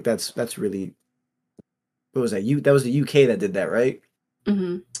 I think that's really... What was that? That was the UK that did that, right?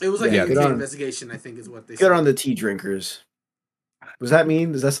 Mm-hmm. It was like a UK investigation, I think is what they said. Good on the tea drinkers. Was that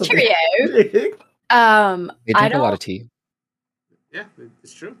mean? Is that something? Cheerio. They drink a lot of tea. Yeah,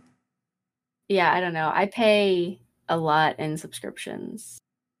 it's true. Yeah, I don't know. I pay a lot in subscriptions.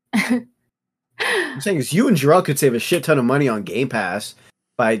 I'm saying is you and Jarrell could save a shit ton of money on Game Pass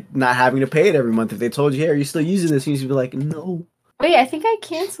by not having to pay it every month. If they told you, hey, are you still using this? And you'd be like, no. Wait, I think I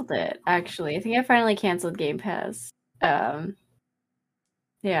canceled it, actually. I think I finally canceled Game Pass.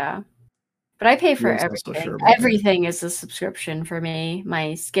 Yeah. But I pay for everything. So sure everything is a subscription for me.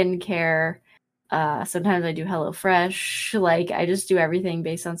 My skincare. Sometimes I do HelloFresh. Like, I just do everything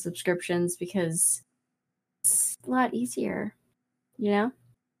based on subscriptions because it's a lot easier, you know?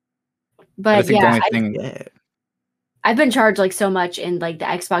 But yeah, I've been charged like so much in like the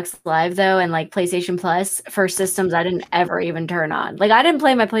Xbox Live though, and like PlayStation Plus for systems I didn't ever even turn on. Like I didn't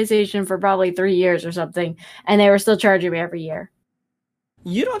play my PlayStation for probably 3 years or something, and they were still charging me every year.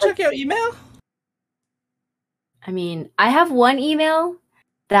 You don't check your email? I mean, I have one email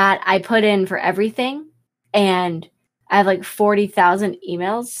that I put in for everything, and I have like 40,000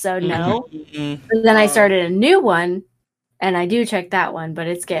 emails, so no. Mm-hmm. But then I started a new one. And I do check that one, but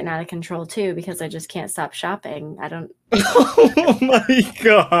it's getting out of control too because I just can't stop shopping. I don't. Oh my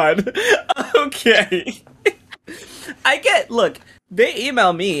God. Okay. Look, they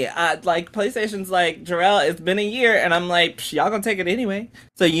email me. Like, PlayStation's like, Jarrell, it's been a year. And I'm like, y'all gonna take it anyway.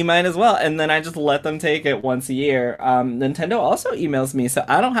 So you might as well. And then I just let them take it once a year. Nintendo also emails me. So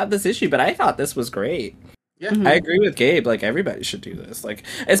I don't have this issue, but I thought this was great. Yeah, I agree with Gabe. Like, everybody should do this. Like,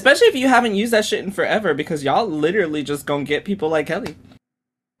 especially if you haven't used that shit in forever, because y'all literally just gonna get people like Kelly.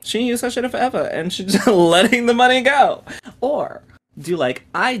 She ain't used that shit in forever, and she's just letting the money go. Or do like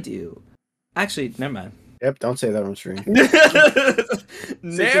I do. Actually, never mind. Yep, don't say that on stream.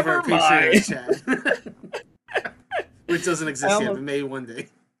 Never mind. Which doesn't exist yet, but maybe one day.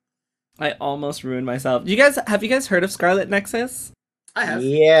 I almost ruined myself. Have you guys heard of Scarlet Nexus? I have.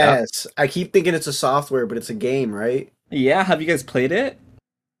 Yes, I keep thinking it's a software, but it's a game, right? Yeah, have you guys played it?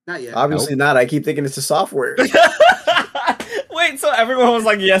 Not yet. Obviously not. I keep thinking it's a software. Wait, so everyone was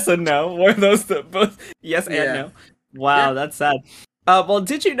like yes and no? Were those both yes and no? Wow, that's sad. Well,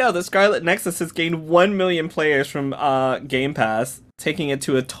 did you know that Scarlet Nexus has gained 1 million players from Game Pass, taking it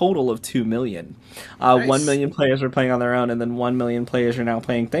to a total of 2 million. Nice. 1 million players were playing on their own, and then 1 million players are now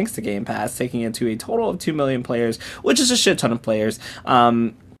playing thanks to Game Pass, taking it to a total of 2 million players, which is a shit ton of players.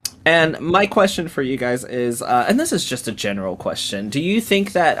 And my question for you guys is, and this is just a general question, do you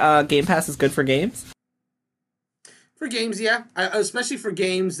think that Game Pass is good for games? For games, yeah. Especially for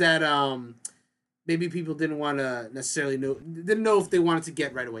games that maybe people didn't want to necessarily didn't know if they wanted to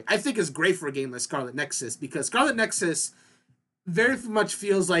get right away. I think it's great for a game like Scarlet Nexus, because Scarlet Nexus very much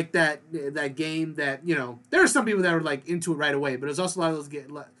feels like that game that, you know, there are some people that are like into it right away, but there's also a lot of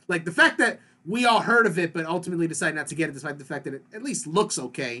those like the fact that we all heard of it but ultimately decided not to get it despite the fact that it at least looks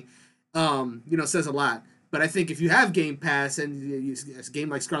okay, you know, says a lot. But I think if you have Game Pass and a game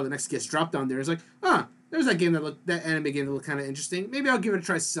like Scarlet Nexus gets dropped on there, it's like, there's that anime game that looked kind of interesting. Maybe I'll give it a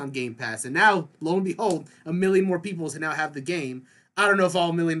try on Game Pass. And now, lo and behold, 1 million more people now have the game. I don't know if all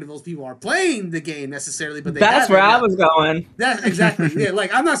 1 million of those people are playing the game necessarily, but that's where I was going. That exactly. Yeah,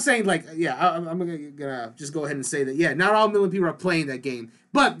 like I'm not saying like I'm gonna just go ahead and say that not all 1 million people are playing that game,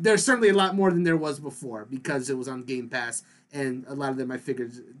 but there's certainly a lot more than there was before because it was on Game Pass, and a lot of them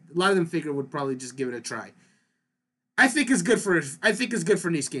figured would probably just give it a try. I think it's good for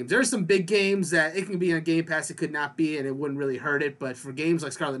niche games. There are some big games that it can be on Game Pass, it could not be, and it wouldn't really hurt it. But for games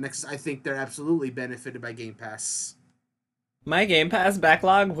like Scarlet Nexus, I think they're absolutely benefited by Game Pass. My Game Pass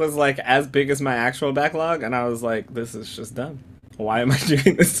backlog was like as big as my actual backlog, and I was like, this is just dumb. Why am I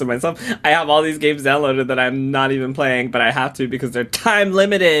doing this to myself? I have all these games downloaded that I'm not even playing, but I have to because they're time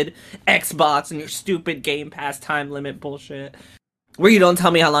limited. Xbox and your stupid Game Pass time limit bullshit. Where you don't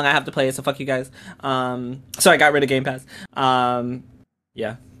tell me how long I have to play it, so fuck you guys. So I got rid of Game Pass.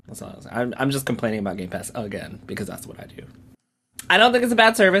 Yeah, that's all I was saying. I'm just complaining about Game Pass again, because that's what I do. I don't think it's a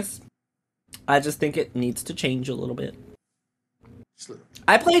bad service. I just think it needs to change a little bit.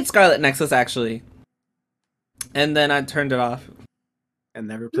 I played Scarlet Nexus, actually. And then I turned it off. And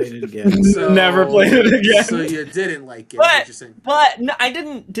never played it again. Never played it again. So you didn't like it. But no, I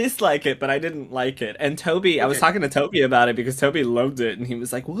didn't dislike it, but I didn't like it. And Toby, I was talking to Toby about it because Toby loved it, and he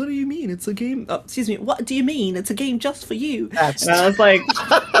was like, "What do you mean? It's a game? Oh, excuse me. What do you mean? It's a game just for you?" And I was like,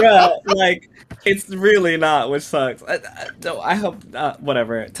 "Yeah, like it's really not," which sucks. I hope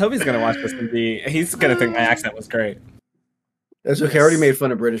whatever. Toby's gonna watch this and he's gonna think my accent was great. That's okay. I already made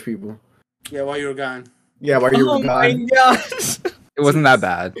fun of British people. Yeah, while you were gone. Yeah, while you were gone. Oh my gosh. It wasn't that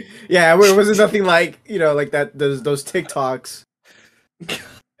bad. Yeah, it wasn't nothing like, you know, like that. Those TikToks.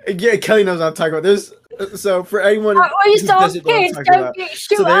 Yeah, Kelly knows what I'm talking about. There's so for anyone who doesn't know what I'm talking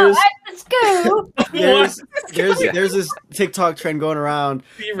about. So there's this TikTok trend going around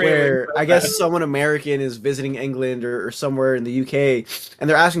where I guess someone American is visiting England or somewhere in the UK, and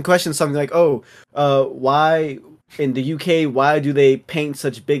they're asking questions something like, why in the UK, why do they paint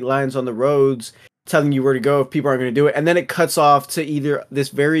such big lines on the roads telling you where to go if people aren't going to do it? And then it cuts off to either this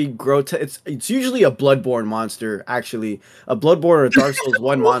very grotesque, it's usually a Bloodborne monster, actually, a Bloodborne or a Dark Souls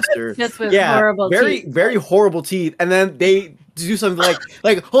 1 monster. Just with horrible teeth. Very horrible teeth. And then they do something like,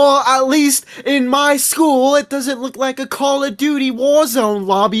 at least in my school, it doesn't look like a Call of Duty Warzone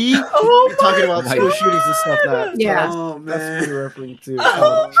lobby. Talking about school shootings and stuff. That's what we're referring to.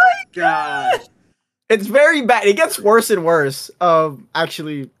 Oh my god. It's very bad. It gets worse and worse.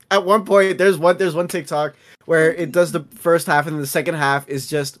 Actually, at one point, there's one TikTok where it does the first half, and then the second half is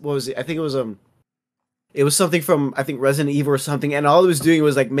just, what was it? I think it was something from, I think, Resident Evil or something, and all it was doing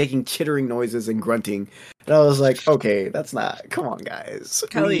was like making chittering noises and grunting. And I was like, okay, that's not. Come on, guys.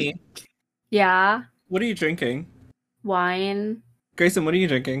 Kelly. Yeah. What are you drinking? Wine. Grayson, what are you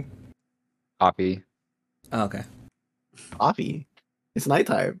drinking? Coffee. Oh, okay. Coffee. It's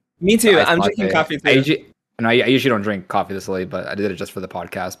nighttime. Me too. I'm drinking coffee too. I usually don't drink coffee this late, but I did it just for the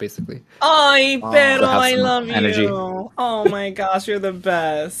podcast, basically. I love energy. You. Oh my gosh, you're the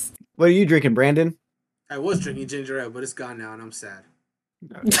best. What are you drinking, Brandon? I was drinking ginger ale, but it's gone now, and I'm sad.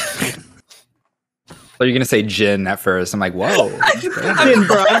 So you're gonna say gin at first? I'm like, whoa, gin,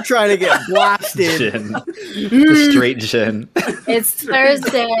 bro. I'm trying to get blasted. Gin, the straight gin. It's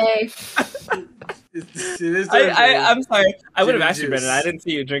Thursday. I'm sorry. I would have asked you, Brandon. I didn't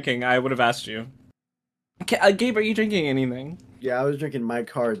see you drinking. I would have asked you. Gabe, are you drinking anything? Yeah, I was drinking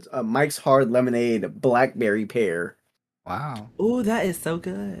Mike's Hard Lemonade Blackberry Pear. Wow. Oh, that is so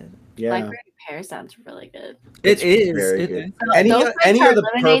good. Yeah. Blackberry pear sounds really good. It is. Very good. So any of the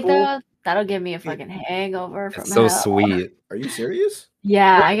lemonade, purple, That'll give me a fucking hangover from so hell. sweet. Are you serious?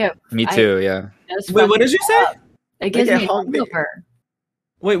 Yeah, I get. Me too. Yeah. Wait, what did you say? It gives me a hangover.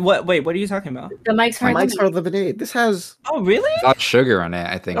 Wait, what? Wait, what are you talking about? The Mike's Hard Lemonade. This has. Oh, really? A lot of sugar on it.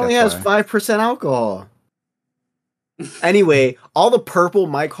 I think it only has 5% alcohol. Anyway, all the purple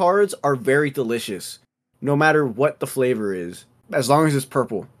Mike Hards are very delicious, no matter what the flavor is, as long as it's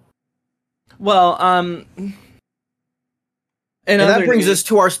purple. Well, and that brings us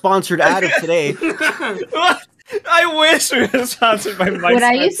to our sponsored ad of today. I wish we were sponsored by Mike's.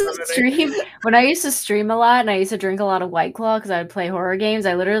 When I used to stream a lot and I used to drink a lot of White Claw because I would play horror games,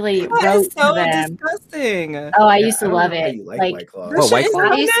 I literally wrote to them. Disgusting. Oh, I used to love it. Like White Claw. White Claw?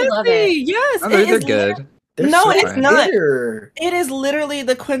 I used to love it. Yes, they're good. It's not. It is literally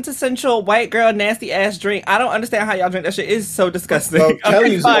the quintessential white girl nasty ass drink. I don't understand how y'all drink that shit. It's so disgusting. Well,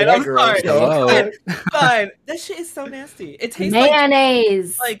 Kelly's fine. I'm sorry. Fine. That shit is so nasty. It tastes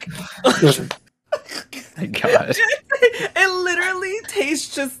mayonnaise. Like my God. It literally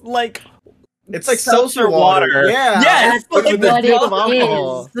tastes just like it's like seltzer water. Yeah. Yes. But with what it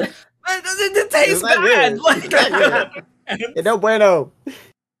alcohol. It tastes bad. Like no bueno.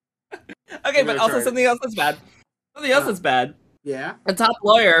 Okay, but also something else that's bad. Something else that's bad. Yeah. A top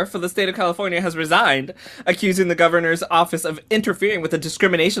lawyer for the state of California has resigned, accusing the governor's office of interfering with a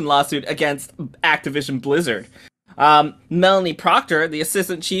discrimination lawsuit against Activision Blizzard. Melanie Proctor, the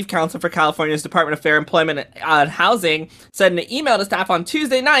assistant chief counsel for California's Department of Fair Employment and Housing, said in an email to staff on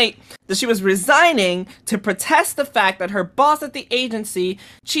Tuesday night that she was resigning to protest the fact that her boss at the agency,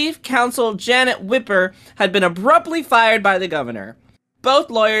 Chief Counsel Janet Whipper, had been abruptly fired by the governor.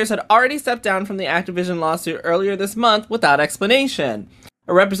 Both lawyers had already stepped down from the Activision lawsuit earlier this month without explanation.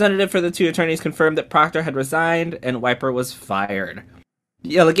 A representative for the two attorneys confirmed that Proctor had resigned and Whipper was fired.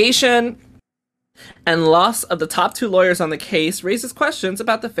 The allegation and loss of the top two lawyers on the case raises questions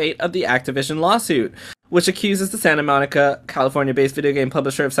about the fate of the Activision lawsuit, which accuses the Santa Monica, California-based video game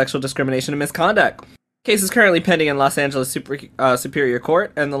publisher of sexual discrimination and misconduct. Case is currently pending in Los Angeles Superior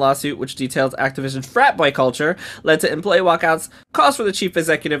Court, and the lawsuit, which details Activision frat boy culture, led to employee walkouts, calls for the chief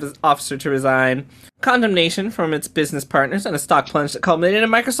executive officer to resign, condemnation from its business partners, and a stock plunge that culminated in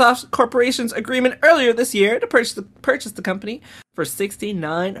Microsoft Corporation's agreement earlier this year to purchase the company for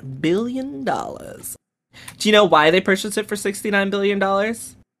 $69 billion. Do you know why they purchased it for $69 billion?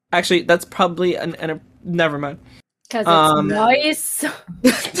 Actually, that's probably never mind. Because it's nice.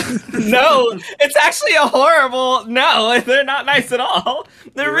 No, it's actually a horrible. No, they're not nice at all.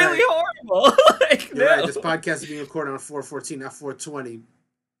 They're really horrible. You're right. This podcast is being recorded on 4/14, not 4/20.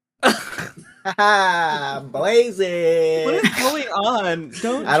 Blazing. What is going on?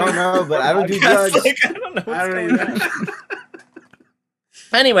 I don't know, but I don't do drugs. I don't know what's going on.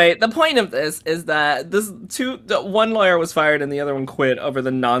 Anyway, the point of this is that one lawyer was fired and the other one quit over the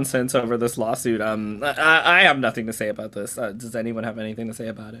nonsense over this lawsuit. I have nothing to say about this. Does anyone have anything to say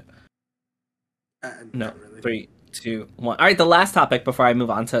about it? No. Really. 3, 2, 1. All right, the last topic before I move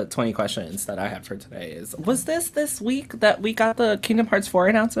on to 20 questions that I have for today is: was this week that we got the Kingdom Hearts 4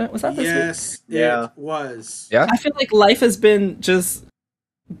 announcement? Was that this week? Yes, it was. Yeah. I feel like life has been just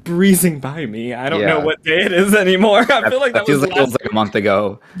breezing by me. I don't know what day it is anymore. I feel like that feels like it was like a month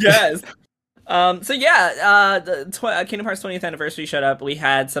ago. Yes. The Kingdom Hearts 20th anniversary showed up. We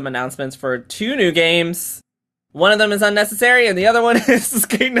had some announcements for 2 new games. One of them is unnecessary, and the other one is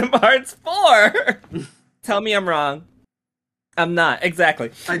Kingdom Hearts 4. Tell me I'm wrong. I'm not.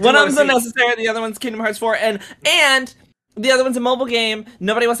 Exactly. One of them's unnecessary, the other one's Kingdom Hearts 4, and the other one's a mobile game.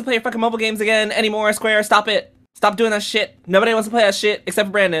 Nobody wants to play your fucking mobile games again anymore, Square. Stop it. Stop doing that shit. Nobody wants to play that shit except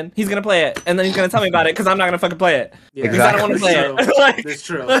for Brandon. He's gonna play it, and then he's gonna tell me about it because I'm not gonna fucking play it. Yeah, because I don't want to play it. That's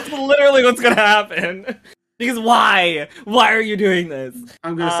true. That's literally what's gonna happen. Because why? Why are you doing this?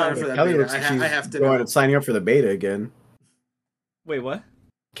 I'm gonna sign up for that Kelly beta. looks like I have to going know. and signing up for the beta again. Wait, what?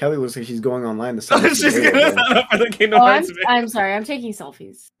 Kelly looks like she's going online to sign up. She's gonna sign up for the Kingdom Hearts. I'm sorry. I'm taking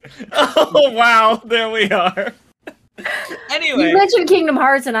selfies. Oh wow! There we are. Anyway, you mentioned Kingdom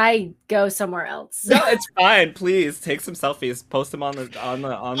Hearts, and I go somewhere else. No, it's fine. Please take some selfies. Post them on the.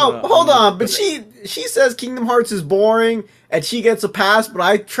 Hold on, but she says Kingdom Hearts is boring, and she gets a pass, but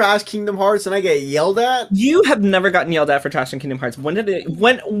I trash Kingdom Hearts and I get yelled at. You have never gotten yelled at for trashing Kingdom Hearts. When did you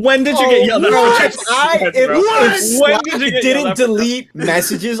get yelled at for trashing Kingdom Hearts? When did you didn't delete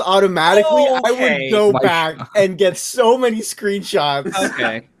messages automatically, I would go back and get so many screenshots.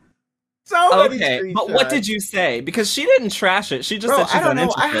 Okay. Okay, but what did you say? Because she didn't trash it. She just said she's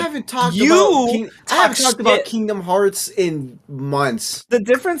uninterested. I haven't talked about Kingdom Hearts in months. The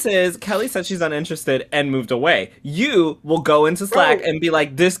difference is Kelly said she's uninterested and moved away. You will go into Slack and be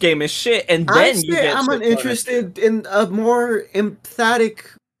like, "This game is shit," and then you get. I'm uninterested in a more emphatic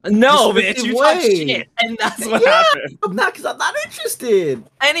No, bitch, you talk shit, and that's what happened. I'm not, because I'm not interested.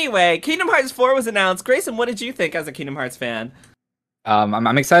 Anyway, Kingdom Hearts 4 was announced. Grayson, what did you think as a Kingdom Hearts fan?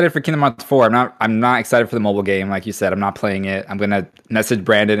 I'm excited for Kingdom Hearts 4. I'm not excited for the mobile game, like you said. I'm not playing it. I'm gonna message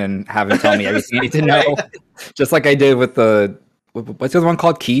Brandon and have him tell me everything I need to know, just like I did with the what's the other one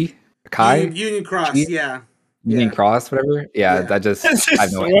called? Kai? Union Cross, yeah. Union Cross, whatever. Yeah, that just I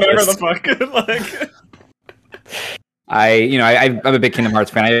have no whatever the fuck. Like, I'm a big Kingdom Hearts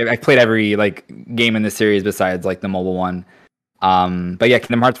fan. I played every like game in the series besides like the mobile one. But yeah,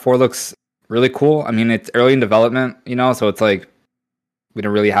 Kingdom Hearts 4 looks really cool. I mean, it's early in development, so it's like we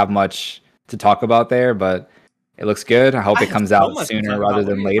don't really have much to talk about there, but it looks good. I hope it comes out sooner rather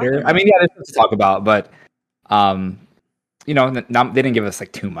than later. I mean, yeah, there's stuff to talk about, but they didn't give us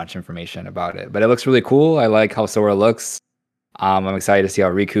like too much information about it. But it looks really cool. I like how Sora looks. I'm excited to see how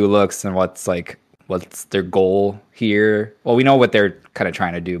Riku looks and what's their goal here. Well, we know what they're kind of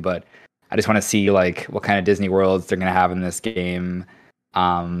trying to do, but I just want to see like what kind of Disney worlds they're gonna have in this game.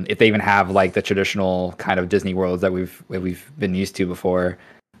 If they even have like the traditional kind of Disney worlds that we've been used to before.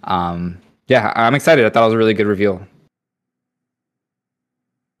 Yeah, I'm excited. I thought it was a really good reveal.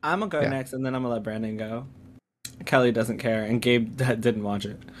 I'm gonna go next, and then I'm gonna let Brandon go. Kelly doesn't care, and Gabe didn't watch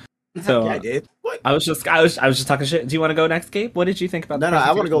it. So I did. What? I was just talking shit. Do you want to go next, Gabe? What did you think about? No,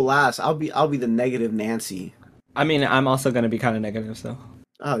 I want to go last. I'll be the negative Nancy. I mean, I'm also gonna be kind of negative, so.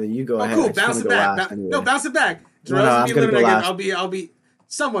 Oh, then you go ahead. Cool. Bounce it back. Anyway. No, bounce it back. I'm gonna go last. I'll be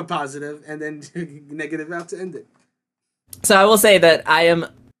somewhat positive, and then negative out to end it. So I will say that I am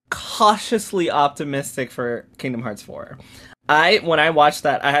cautiously optimistic for Kingdom Hearts 4. When I watched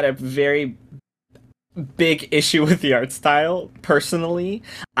that, I had a very big issue with the art style. Personally,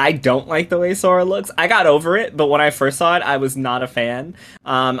 I don't like the way Sora looks. I got over it, but when I first saw it, I was not a fan.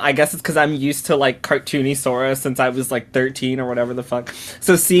 I guess it's because I'm used to like cartoony Sora since I was like 13 or whatever the fuck.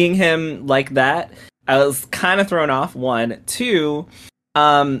 So seeing him like that, I was kind of thrown off. 1, 2.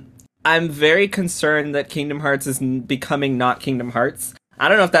 I'm very concerned that Kingdom Hearts is becoming not Kingdom Hearts. I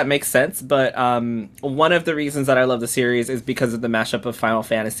don't know if that makes sense, but one of the reasons that I love the series is because of the mashup of Final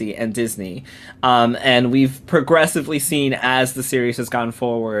Fantasy and Disney. And we've progressively seen as the series has gone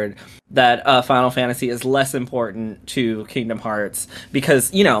forward that Final Fantasy is less important to Kingdom Hearts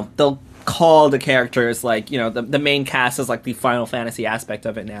because, they'll call the characters like, the main cast is like the Final Fantasy aspect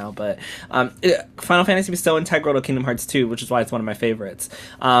of it now. But Final Fantasy was still integral to Kingdom Hearts 2, which is why it's one of my favorites.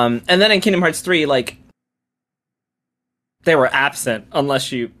 And then in Kingdom Hearts 3, like, they were absent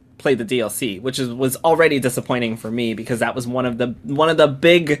unless you played the DLC, which was already disappointing for me because that was one of the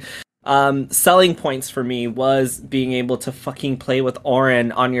big selling points for me was being able to fucking play with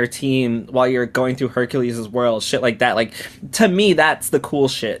Auron on your team while you're going through Hercules' world, shit like that. Like, to me, that's the cool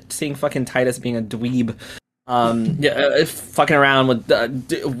shit. Seeing fucking Titus being a dweeb, fucking around with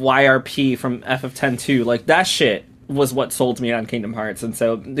YRP from FF10-2, like, that shit was what sold me on Kingdom Hearts. And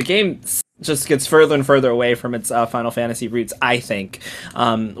so the game just gets further and further away from its Final Fantasy roots, I think,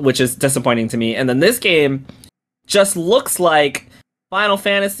 which is disappointing to me. And then this game just looks like Final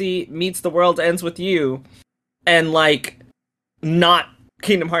Fantasy meets The World Ends With You, and like not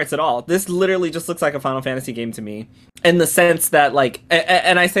Kingdom Hearts at all. This literally just looks like a Final Fantasy game to me, in the sense that like,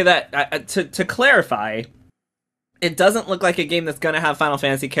 and I say that to clarify, it doesn't look like a game that's gonna have Final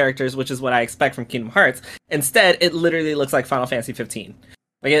Fantasy characters, which is what I expect from Kingdom Hearts. Instead, it literally looks like Final Fantasy 15.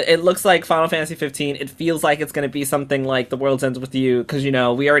 Like, it looks like Final Fantasy 15. It feels like it's going to be something like The World Ends With You, because,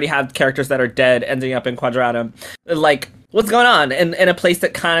 we already have characters that are dead ending up in Quadratum. Like, what's going on? In a place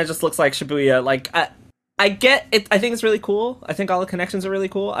that kind of just looks like Shibuya. Like, I get it. I think it's really cool. I think all the connections are really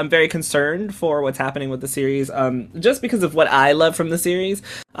cool. I'm very concerned for what's happening with the series, just because of what I love from the series.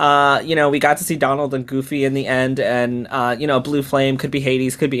 We got to see Donald and Goofy in the end, and Blue Flame could be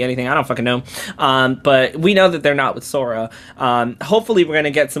Hades, could be anything. I don't fucking know. But we know that they're not with Sora. Hopefully, we're gonna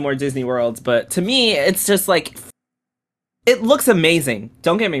get some more Disney worlds. But to me, it's just like, it looks amazing.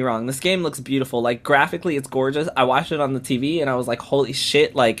 Don't get me wrong. This game looks beautiful. Like, graphically, it's gorgeous. I watched it on the TV, and I was like, holy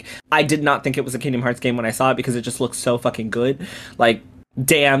shit. Like, I did not think it was a Kingdom Hearts game when I saw it, because it just looks so fucking good. Like,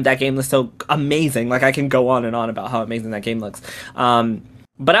 damn, that game looks so amazing. Like, I can go on and on about how amazing that game looks.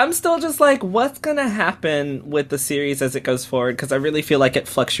 But I'm still just like, what's gonna happen with the series as it goes forward? Because I really feel like it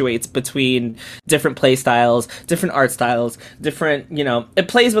fluctuates between different play styles, different art styles, different, it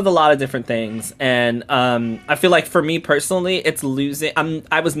plays with a lot of different things. And I feel like for me personally, it's losing.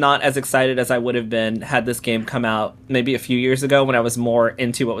 I was not as excited as I would have been had this game come out maybe a few years ago when I was more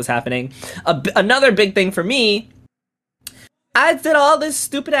into what was happening. Another big thing for me I did all this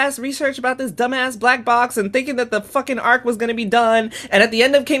stupid ass research about this dumbass black box and thinking that the fucking arc was gonna be done. And at the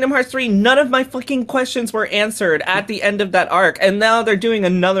end of Kingdom Hearts 3, none of my fucking questions were answered at the end of that arc. And now they're doing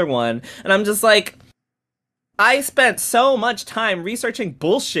another one. And I'm just like, I spent so much time researching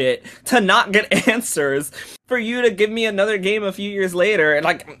bullshit to not get answers for you to give me another game a few years later, and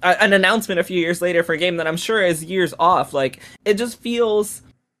like an announcement a few years later for a game that I'm sure is years off. Like, it just feels,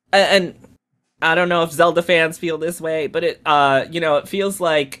 and I don't know if Zelda fans feel this way, but it, it feels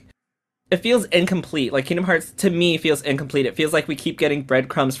like, it feels incomplete. Like, Kingdom Hearts, to me, feels incomplete. It feels like we keep getting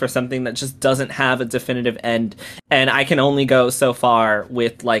breadcrumbs for something that just doesn't have a definitive end, and I can only go so far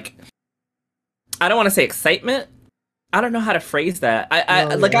with, like, I don't want to say excitement. I don't know how to phrase that.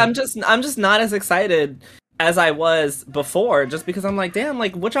 I'm just not as excited as I was before, just because I'm like, damn,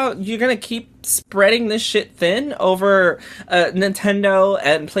 like, you're gonna keep spreading this shit thin over Nintendo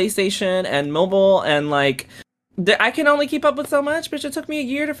and PlayStation and mobile, and like, I can only keep up with so much, bitch. It took me a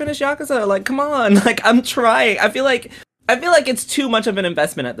year to finish Yakuza. Like, come on, like, I'm trying. I feel like it's too much of an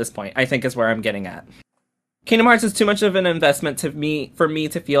investment at this point, I think is where I'm getting at. Kingdom Hearts is too much of an investment for me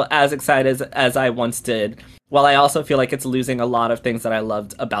to feel as excited as I once did, while I also feel like it's losing a lot of things that I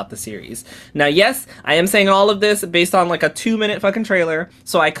loved about the series. Now, yes, I am saying all of this based on like a 2-minute fucking trailer,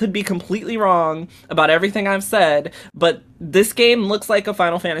 so I could be completely wrong about everything I've said, but this game looks like a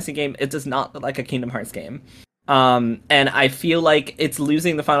Final Fantasy game. It does not look like a Kingdom Hearts game. And I feel like it's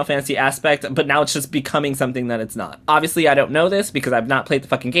losing the Final Fantasy aspect, but now it's just becoming something that it's not. Obviously, I don't know this because I've not played the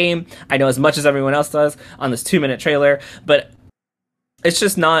fucking game. I know as much as everyone else does on this 2-minute trailer, but it's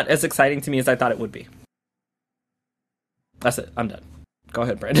just not as exciting to me as I thought it would be. That's it. I'm done. Go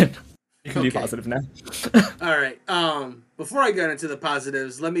ahead, Brandon. You can be positive now. All right. Before I get into the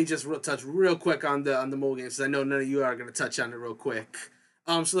positives, let me just touch real quick on the mobile games, because I know none of you are going to touch on it real quick.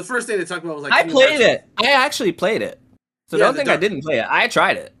 So the first thing to talk about was like, I played it. I actually played it. So don't think I didn't play it. I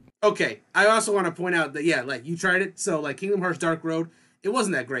tried it. Okay. I also want to point out that, like, you tried it. So, like, Kingdom Hearts Dark Road, it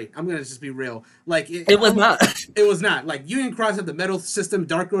wasn't that great. I'm going to just be real. Like, it was not. It was not. Like, Union Cross had the metal system.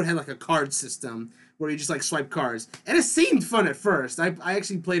 Dark Road had, like, a card system where you just, like, swipe cards. And it seemed fun at first. I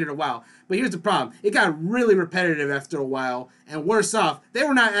actually played it a while. But here's the problem. It got really repetitive after a while. And worse off, they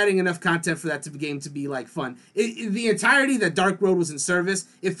were not adding enough content for that game to be, like, fun. The entirety that Dark Road was in service,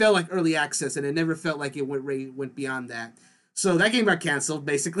 it felt like early access. And it never felt like it went beyond that. So that game got canceled,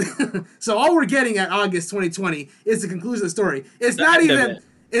 basically. So all we're getting at August 2020 is the conclusion of the story. It's not even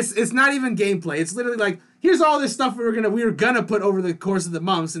gameplay. It's literally like, here's all this stuff we were gonna put over the course of the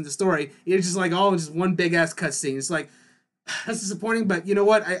months in the story. It's just like all just one big ass cutscene. It's like, that's disappointing, but you know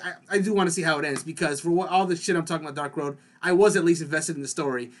what? I do want to see how it ends, because for all the shit I'm talking about Dark Road, I was at least invested in the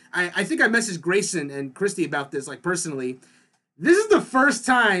story. I think I messaged Grayson and Christy about this, like, personally. This is the first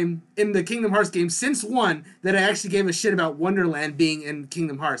time in the Kingdom Hearts game since 1 that I actually gave a shit about Wonderland being in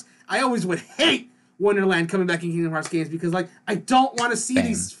Kingdom Hearts. I always would hate Wonderland coming back in Kingdom Hearts games because, like, I don't want to see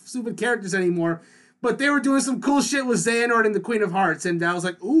these stupid characters anymore. But they were doing some cool shit with Xehanort and the Queen of Hearts, and I was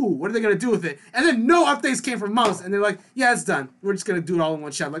like, ooh, what are they going to do with it? And then no updates came from months, and they're like, yeah, it's done. We're just going to do it all in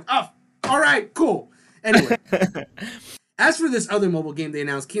one shot. I'm like, oh, all right, cool. Anyway. As for this other mobile game they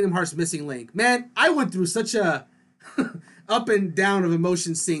announced, Kingdom Hearts Missing Link, man, I went through such a up and down of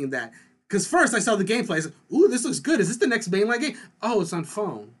emotion seeing that. Because first I saw the gameplay. I was like, ooh, this looks good. Is this the next mainline game? Oh, it's on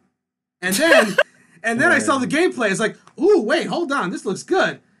phone. And then I saw the gameplay. It's like, ooh, wait, hold on. This looks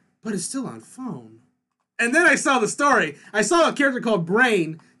good. But it's still on phone. And then I saw the story. I saw a character called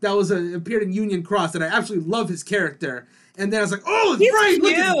Brain that was appeared in Union Cross, and I absolutely love his character. And then I was like, oh, it's Brain. Cute.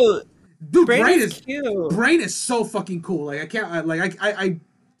 Look at, dude, Brain is cute. Brain is so fucking cool. Like, I can't,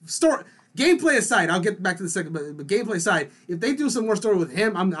 gameplay aside, I'll get back to the second, but gameplay aside, if they do some more story with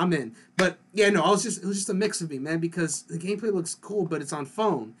him, I'm in. But yeah, no, it was just a mix of me, man, because the gameplay looks cool, but it's on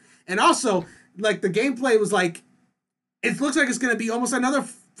phone. And also, like, the gameplay was like, it looks like it's gonna be almost another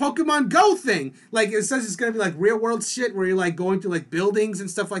Pokemon Go thing. Like, it says it's gonna be like real world shit where you're like going through like buildings and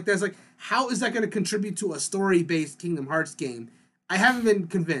stuff like that. It's like, how is that gonna contribute to a story based Kingdom Hearts game? I haven't been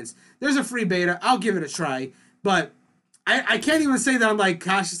convinced. There's a free beta. I'll give it a try, but I can't even say that I'm like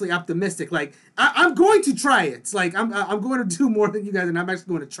cautiously optimistic. Like, I'm going to try it. It's like I'm going to do more than you guys, and I'm actually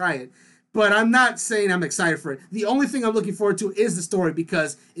going to try it. But I'm not saying I'm excited for it. The only thing I'm looking forward to is the story,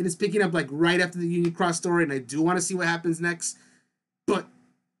 because it is picking up like right after the Union Cross story, and I do want to see what happens next. But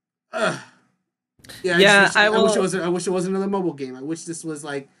I wish it wasn't another mobile game. I wish this was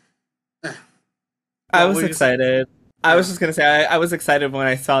like. I was excited. I was just gonna say I was excited when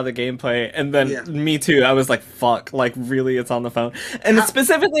I saw the gameplay, and then me too. I was like, "Fuck!" Like, really, it's on the phone, and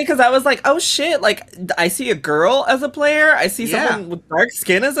specifically because I was like, "Oh shit!" Like, I see a girl as a player. I see someone with dark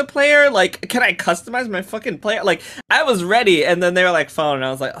skin as a player. Like, can I customize my fucking player? Like, I was ready, and then they were like, "Phone," and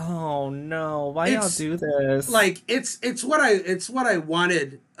I was like, "Oh no, why y'all do this?" Like, it's what I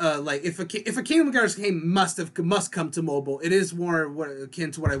wanted. Like if a Kingdom Hearts game must come to mobile, it is more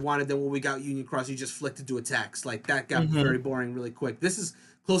akin to what I wanted than when we got Union Cross. You just flick to do attacks. Like that got very boring really quick. This is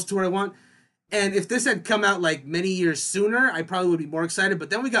close to what I want. And if this had come out like many years sooner, I probably would be more excited.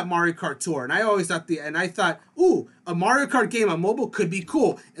 But then we got Mario Kart Tour, and I always thought ooh, a Mario Kart game on mobile could be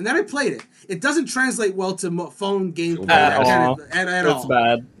cool. And then I played it. It doesn't translate well to phone gameplay at all. It's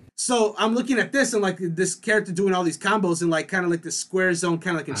bad. So I'm looking at this and like this character doing all these combos and like kind of like the square zone,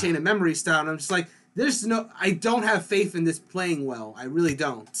 kind of like a Chain of Memory style. And I'm just like, I don't have faith in this playing well. I really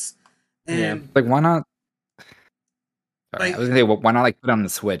don't. And like, why not? Sorry, I was gonna say, why not like put it on the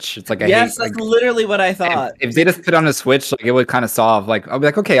Switch? It's like that's literally what I thought. If they just put it on the Switch, like it would kind of solve. Like I'll be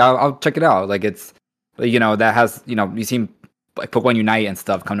like, okay, I'll check it out. Like it's, that has you seen like Pokemon Unite and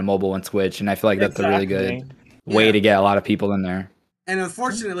stuff come to mobile and Switch, and I feel like that's a really good way to get a lot of people in there. And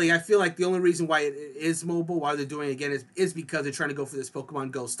unfortunately, I feel like the only reason why it is mobile, why they're doing it again, is because they're trying to go for this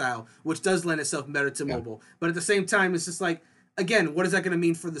Pokemon Go style, which does lend itself better to mobile. But at the same time, it's just like, again, what is that going to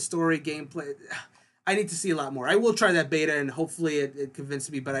mean for the story, gameplay? I need to see a lot more. I will try that beta, and hopefully it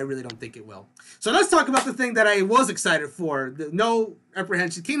convinces me, but I really don't think it will. So let's talk about the thing that I was excited for. No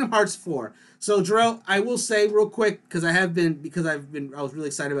apprehension, Kingdom Hearts 4. So, Jarrell, I will say real quick, because I was really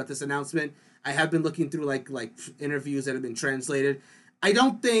excited about this announcement. I have been looking through like interviews that have been translated. I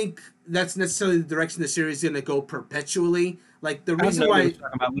don't think that's necessarily the direction the series is going to go perpetually. Like the reason why,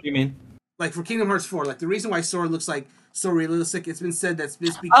 what do you mean? Like for Kingdom Hearts 4, like the reason why Sora looks like so realistic, it's been said that's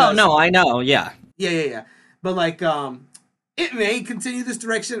just because. Oh no, I know, yeah. But like, it may continue this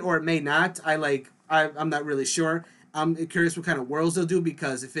direction or it may not. I'm not really sure. I'm curious what kind of worlds they'll do,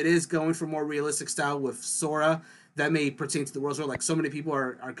 because if it is going for more realistic style with Sora, that may pertain to the worlds where like so many people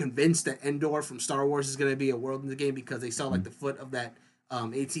are convinced that Endor from Star Wars is going to be a world in the game because they saw like the foot of that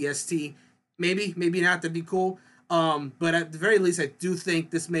ATST. Maybe not. That'd be cool. But at the very least, I do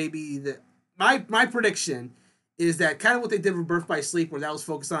think this may be my prediction is that kind of what they did with Birth by Sleep, where that was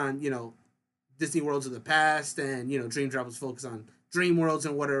focused on Disney worlds of the past, and Dream Drop was focused on dream worlds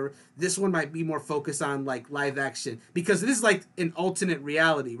and whatever. This one might be more focused on like live action, because this is like an alternate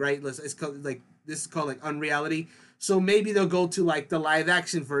reality, right? It's called like this is called like Unreality. So maybe they'll go to like the live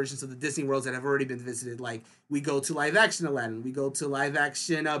action versions of the Disney worlds that have already been visited. Like we go to live action Aladdin, we go to live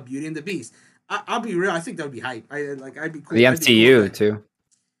action Beauty and the Beast. I'll be real. I think that would be hype. I'd be cool. The MCU too.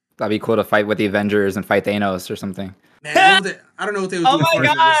 That'd be cool to fight with the Avengers and fight Thanos or something. Man, I don't know what they would do. Oh my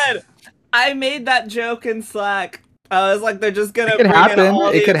god! I made that joke in Slack. I was like, they're just gonna bring in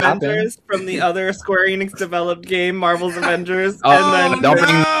all the Avengers from the other Square Enix developed game, Marvel's Avengers, and then that's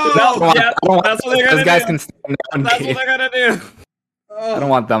what they're gonna do. Those guys can stay in That's what they're gonna do. I don't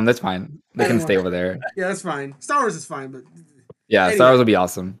want them. That's fine. They can stay over there. Yeah, that's fine. Star Wars is fine, but yeah, anyway, Star Wars will be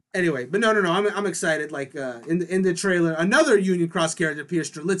awesome. Anyway, but no. I'm excited. Like in the trailer, another Union Cross character appears.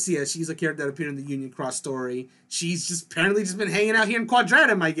 Strelitzia. She's a character that appeared in the Union Cross story. She's apparently been hanging out here in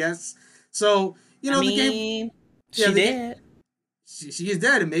Quadratum, I guess. So the game. She did. She is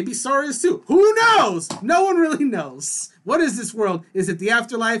dead, and maybe Sora is too. Who knows? No one really knows. What is this world? Is it the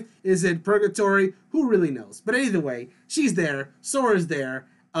afterlife? Is it purgatory? Who really knows? But either way, she's there. Sora's there.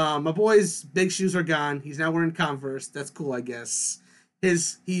 My boy's big shoes are gone. He's now wearing Converse. That's cool, I guess.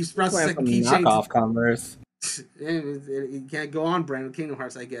 He's brought a keychain. Knockoff Converse. He can't go on brand with Kingdom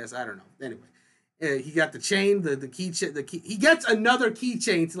Hearts, I guess. I don't know. Anyway, he got the chain, the keychain. He gets another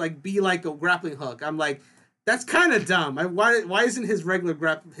keychain to like be like a grappling hook. I'm like, that's kind of dumb. Why isn't his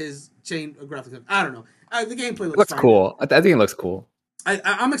regular his chain a grappling hook? I don't know. The gameplay looks fine. Cool. I think it looks cool.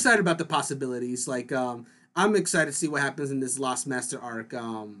 I'm excited about the possibilities. Like, I'm excited to see what happens in this Lost Master arc.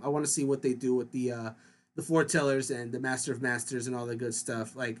 I want to see what they do with the Foretellers and the Master of Masters and all the good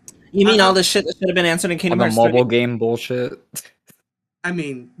stuff. Like, you mean all the shit that should have been answered in Kingdom Hearts 3? The mobile game bullshit. I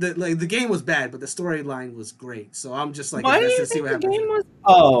mean, the game was bad, but the storyline was great. So I'm just like, why do you think the game was?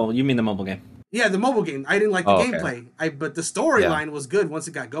 Oh, you mean the mobile game? Yeah, the mobile game. I didn't like the gameplay. But the storyline was good once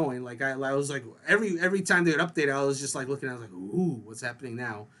it got going. Like I was like every time they would update, I was just like looking. I was like, ooh, what's happening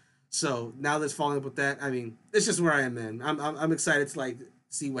now? So now that's following up with that. I mean, it's just where I am, man. I'm excited to like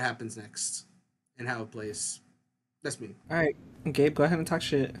see what happens next and how it plays. That's me. All right, Gabe, go ahead and talk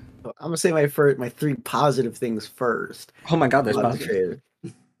shit. I'm gonna say my 3 positive things first. Oh my god, there's positive.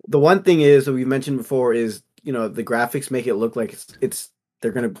 The one thing is that we mentioned before is the graphics make it look like it's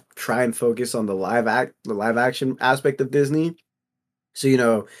they're gonna try and focus on the live action aspect of Disney.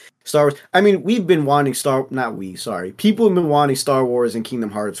 So Star Wars. I mean, we've been wanting people have been wanting Star Wars and Kingdom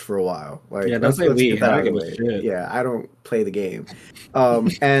Hearts for a while. Like, yeah, let's get that out of the way. Yeah, I don't play the game,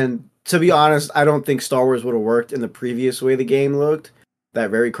 and to be honest, I don't think Star Wars would have worked in the previous way the game looked. That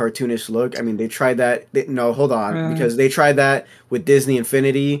very cartoonish look. I mean, they tried that. Because they tried that with Disney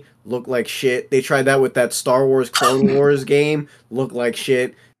Infinity, looked like shit. They tried that with that Star Wars Clone Wars game, looked like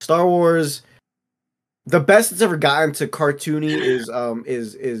shit. Star Wars, the best it's ever gotten to cartoony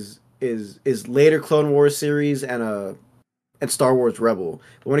is later Clone Wars series and Star Wars Rebel.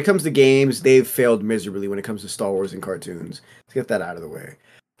 But when it comes to games, they've failed miserably when it comes to Star Wars and cartoons. Let's get that out of the way.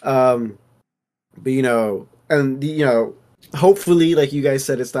 But hopefully, like you guys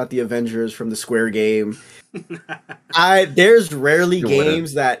said, it's not the Avengers from the Square game. There's rarely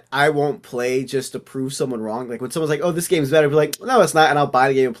games that I won't play just to prove someone wrong. Like when someone's like, "Oh, this game's better," I'll be like, "No, it's not," and I'll buy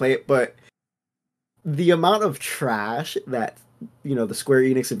the game and play it. But the amount of trash that the Square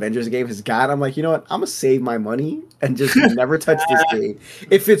Enix Avengers game has got, I'm like, you know what? I'm gonna save my money and just never touch this game.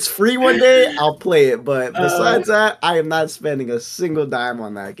 If it's free one day, I'll play it. But besides that, I am not spending a single dime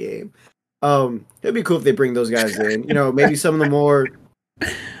on that game. It'd be cool if they bring those guys in. Maybe some of the more,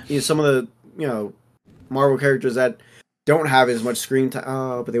 some of the, Marvel characters that don't have as much screen time.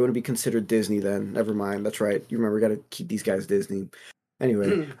 Oh, but they wouldn't be considered Disney then. Never mind. That's right. You remember, we got to keep these guys Disney.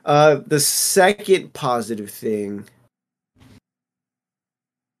 Anyway, the second positive thing,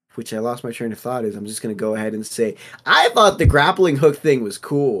 which I lost my train of thought, is I'm just going to go ahead and say, I thought the grappling hook thing was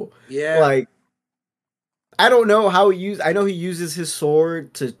cool. Yeah. Like, I don't know how I know he uses his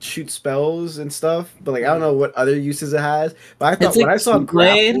sword to shoot spells and stuff, but like I don't know what other uses it has. But I thought when I saw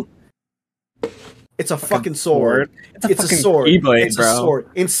grapple, it's a fucking sword. It's a sword. Keyblade, bro. A sword.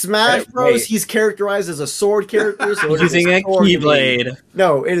 In Smash Bros, he's characterized as a sword character. So using a keyblade.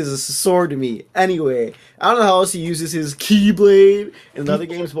 No, it is a sword to me. Anyway, I don't know how else he uses his keyblade in other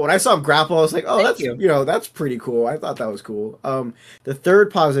games, but when I saw him grapple, I was like, oh, that's pretty cool. I thought that was cool. The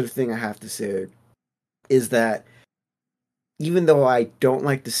third positive thing I have to say is that even though I don't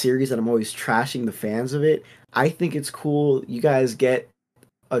like the series and I'm always trashing the fans of it, I think it's cool you guys get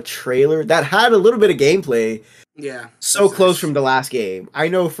a trailer that had a little bit of gameplay. Yeah. So close from the last game. I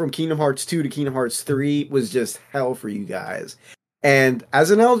know from Kingdom Hearts 2 to Kingdom Hearts 3 was just hell for you guys. And as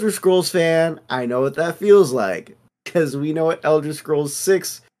an Elder Scrolls fan, I know what that feels like. Because we know what Elder Scrolls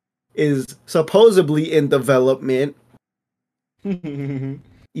 6 is supposedly in development.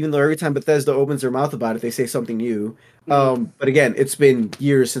 Even though every time Bethesda opens their mouth about it, they say something new. But again, it's been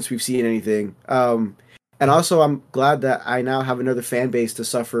years since we've seen anything. And also, I'm glad that I now have another fan base to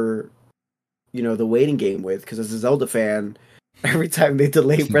suffer, the waiting game with. Because as a Zelda fan, every time they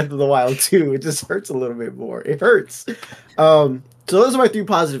delay Breath of the Wild 2, it just hurts a little bit more. It hurts. So those are my 3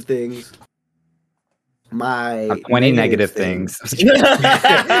 positive things. My 20 negative things.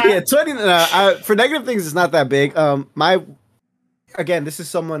 Yeah, 20. For negative things, it's not that big. Again, this is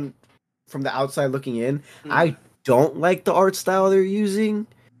someone from the outside looking in. I don't like the art style they're using,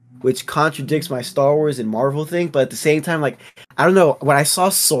 which contradicts my Star Wars and Marvel thing. But at the same time, like, I don't know. When I saw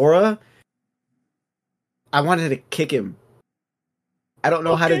Sora, I wanted to kick him. I don't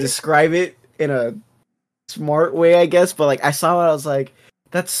know how to describe it in a smart way, I guess. But, like, I saw it, I was like,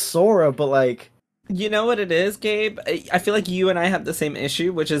 that's Sora, but, like... You know what it is, Gabe? I feel like you and I have the same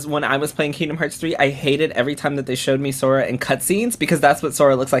issue, which is when I was playing Kingdom Hearts 3, I hated every time that they showed me Sora in cutscenes, because that's what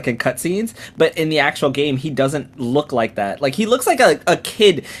Sora looks like in cutscenes, but in the actual game, he doesn't look like that. Like, he looks like a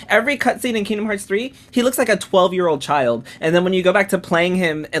kid. Every cutscene in Kingdom Hearts 3, he looks like a 12-year-old child, and then when you go back to playing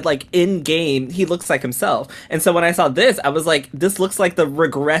him, in-game, he looks like himself. And so when I saw this, I was like, this looks like the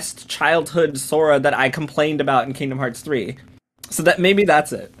regressed childhood Sora that I complained about in Kingdom Hearts 3. So that maybe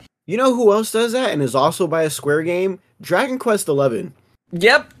that's it. You know who else does that and is also by a Square game? Dragon Quest XI.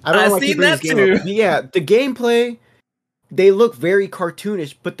 Yep, I've seen that too. Yeah, the gameplay, they look very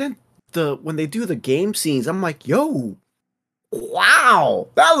cartoonish, but then when they do the game scenes, I'm like, yo, wow,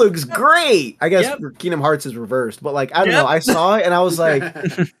 that looks great. I guess Kingdom Hearts is reversed, but like, I don't know. I saw it and I was like,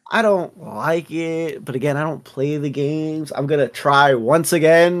 I don't like it. But again, I don't play the games. I'm going to try once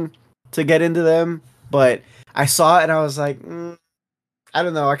again to get into them. But I saw it and I was like, I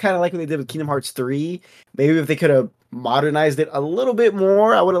don't know. I kind of like what they did with Kingdom Hearts 3. Maybe if they could have modernized it a little bit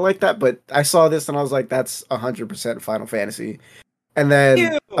more, I would have liked that. But I saw this and I was like, that's 100% Final Fantasy. And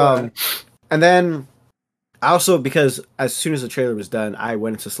then, I also, because as soon as the trailer was done, I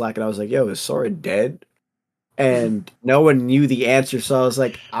went into Slack and I was like, yo, is Sora dead? And no one knew the answer. So I was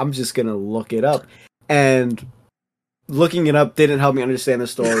like, I'm just going to look it up. And looking it up didn't help me understand the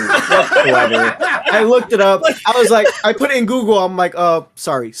story whatsoever. I looked it up. I was like, I put it in Google. I'm like,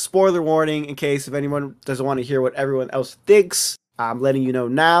 sorry, spoiler warning in case if anyone doesn't want to hear what everyone else thinks. I'm letting you know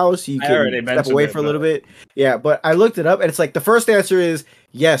now so you can step away for a little bit. Yeah, but I looked it up and it's like the first answer is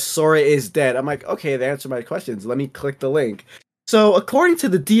yes, Sora is dead. I'm like, okay, they answered my questions. Let me click the link. So according to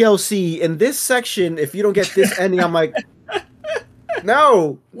the DLC in this section, if you don't get this ending, I'm like,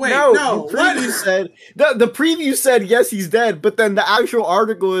 no. The preview said yes, he's dead, but then the actual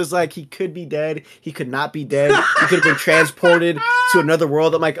article is like he could be dead, he could not be dead, he could have been transported to another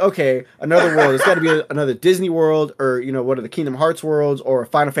world. I'm like, okay, another world. It's got to be another Disney world, or one of the Kingdom Hearts worlds, or a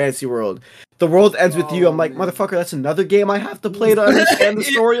Final Fantasy world. The world ends with you. I'm like, motherfucker, that's another game I have to play to understand the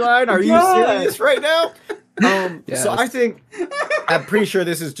storyline. Are you serious right now? Yes. So I think I'm pretty sure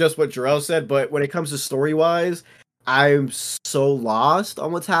this is just what Jarrell said, but when it comes to story wise, I'm so lost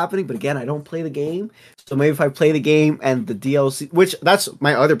on what's happening. But again, I don't play the game, so maybe if I play the game and the DLC, which that's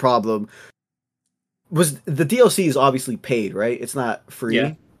my other problem, was the DLC is obviously paid, right? It's not free.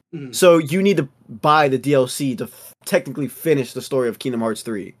 Yeah. Mm-hmm. So you need to buy the DLC to technically finish the story of Kingdom Hearts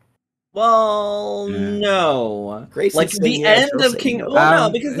 3. Well, no. Grayson like the end of Kingdom. Well,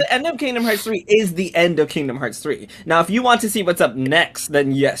 no, because the end of Kingdom Hearts 3 is the end of Kingdom Hearts 3. Now, if you want to see what's up next,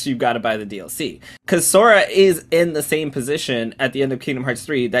 then yes, you've got to buy the DLC. Because Sora is in the same position at the end of Kingdom Hearts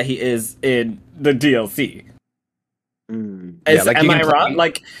 3 that he is in the DLC. Am I wrong?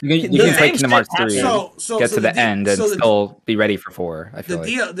 Like you can play Kingdom Hearts 3, get to the end, and still be ready for 4. I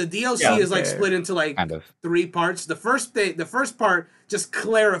feel the DLC is like split into like kind of 3 parts. The first part just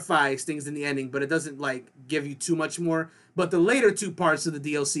clarifies things in the ending, but it doesn't like give you too much more. But the later 2 parts of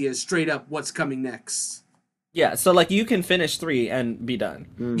the DLC is straight up what's coming next. Yeah, so like you can finish 3 and be done.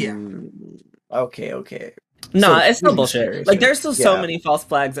 Yeah. Okay. No, it's still bullshit. Like, there's still so many false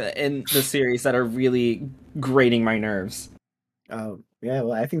flags in the series that are really grating my nerves. Oh, yeah,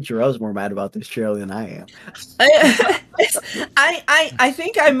 well, I think Jarrell's more mad about this trailer than I am. I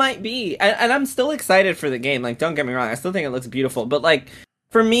think I might be. And I'm still excited for the game. Like, don't get me wrong. I still think it looks beautiful. But, like,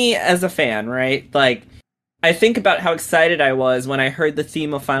 for me as a fan, right? Like, I think about how excited I was when I heard the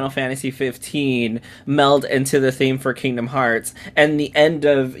theme of Final Fantasy 15 meld into the theme for Kingdom Hearts, and the end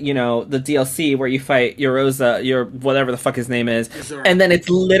of, the DLC where you fight Yoroza, your whatever the fuck his name is, and then it's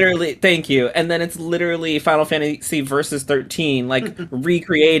literally, thank you, and then it's literally Final Fantasy Versus 13, like,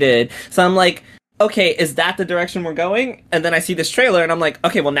 recreated. So I'm like, okay, is that the direction we're going? And then I see this trailer, and I'm like,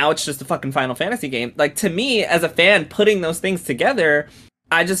 okay, well, now it's just a fucking Final Fantasy game. Like, to me, as a fan, putting those things together,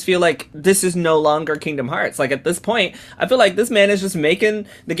 I just feel like this is no longer Kingdom Hearts. Like, at this point, I feel like this man is just making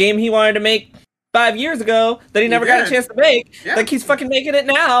the game he wanted to make 5 years ago that he never got a chance to make. Yeah. Like, he's fucking making it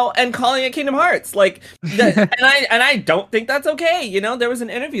now and calling it Kingdom Hearts. Like, and I don't think that's okay. There was an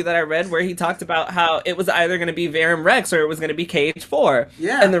interview that I read where he talked about how it was either going to be Verum Rex or it was going to be KH4.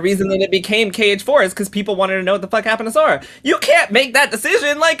 Yeah. And the reason that it became KH4 is because people wanted to know what the fuck happened to Sora. You can't make that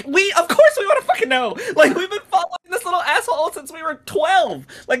decision. Like, of course we want to fucking know. Like, we've been following this little asshole since we were 12.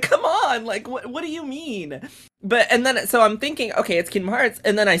 Like, come on. Like, what do you mean? So I'm thinking, okay, it's Kingdom Hearts,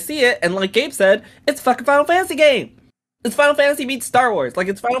 and then I see it, and like Gabe said, it's a fucking Final Fantasy game. It's Final Fantasy meets Star Wars. Like,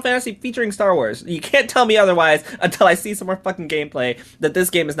 it's Final Fantasy featuring Star Wars. You can't tell me otherwise until I see some more fucking gameplay that this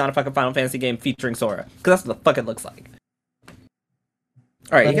game is not a fucking Final Fantasy game featuring Sora. Because that's what the fuck it looks like.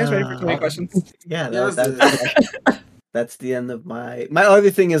 Alright, you guys ready for 20 questions? Yeah, that's the end of my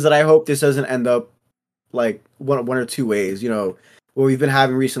other thing is that I hope this doesn't end up like one or two ways, what we've been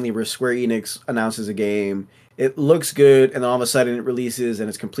having recently where Square Enix announces a game, it looks good, and then all of a sudden it releases and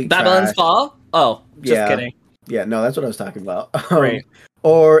it's complete Babylon's Fall? Oh, just kidding. Yeah, no, that's what I was talking about. Right.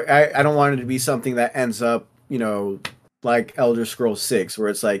 Or I don't want it to be something that ends up, like Elder Scrolls 6, where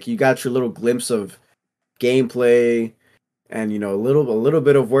it's like you got your little glimpse of gameplay and, a little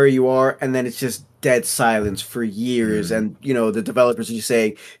bit of where you are, and then it's just dead silence for years, and, the developers are just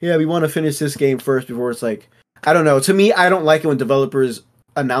saying, yeah, we want to finish this game first before it's like, I don't know. To me, I don't like it when developers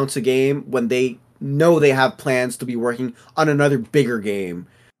announce a game when they know they have plans to be working on another bigger game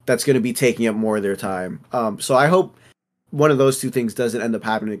that's going to be taking up more of their time. So I hope one of those two things doesn't end up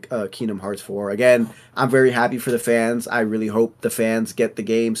happening to Kingdom Hearts 4. Again, I'm very happy for the fans. I really hope the fans get the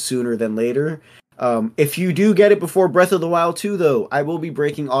game sooner than later. If you do get it before Breath of the Wild 2, though, I will be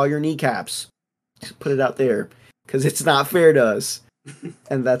breaking all your kneecaps. Just put it out there, because it's not fair to us.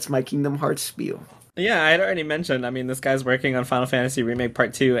 And that's my Kingdom Hearts spiel. Yeah, I had already mentioned, this guy's working on Final Fantasy Remake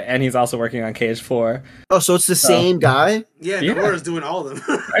Part 2, and he's also working on KH4. Oh, so it's the same guy? Yeah, Nora's doing all of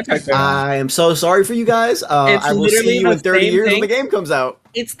them. I am so sorry for you guys. I will see you in 30 years when the game comes out.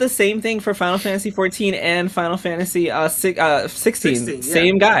 It's the same thing for Final Fantasy 14 and Final Fantasy 16.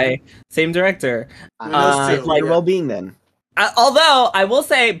 Same guy, same director. Your well-being, then. Although I will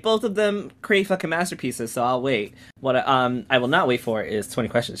say both of them create fucking masterpieces, so I'll wait. What I will not wait for is 20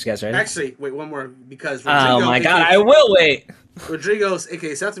 questions. You guys ready? Actually, wait one more because Rodrigo, oh my god, I will wait. Rodrigo's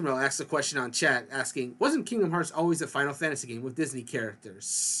aka Septimil asked a question on chat asking, "Wasn't Kingdom Hearts always a Final Fantasy game with Disney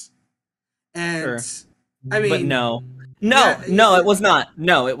characters?" And sure. I mean, but no, it was not.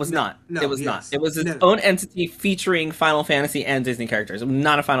 No, it was not. No, it was not. It was its own entity featuring Final Fantasy and Disney characters. It was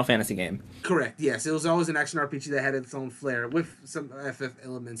not a Final Fantasy game. Correct. Yes, it was always an action RPG that had its own flair with some FF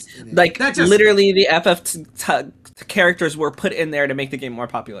elements in it. Like literally, the FF characters were put in there to make the game more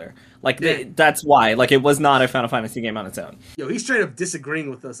popular. Like that's why. Like it was not a Final Fantasy game on its own. Yo, he's straight up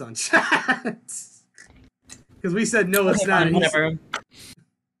disagreeing with us on chat because we said no, it's not. Whatever.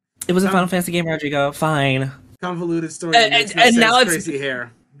 It was a Final Fantasy game, Rodrigo. Fine. Convoluted story. And now it's crazy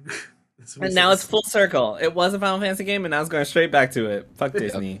hair. And now it's full circle. It was a Final Fantasy game, and now it's going straight back to it. Fuck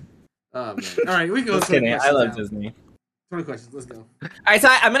Disney. Oh man! All right, we can go. Just kidding. I love Disney. 20 questions. Let's go. All right, so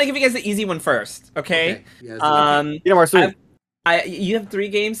I'm gonna give you guys the easy one first. Okay. Yeah, you have 3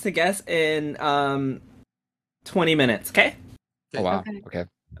 games to guess in 20 minutes. Okay. Oh wow. Okay.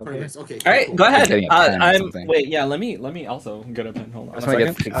 Okay. All right, go ahead. Wait, yeah. Let me also get a pen. Hold on.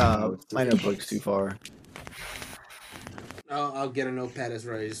 My notebook's too far. I'll get a notepad as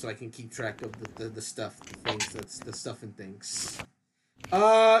well, just so I can keep track of the stuff, the things, the stuff and things.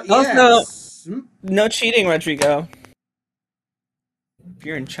 Also, no cheating, Rodrigo. If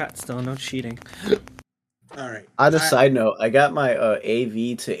you're in chat still, no cheating. All right. On a side note, I got my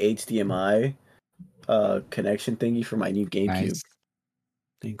AV to HDMI connection thingy for my new GameCube. Nice.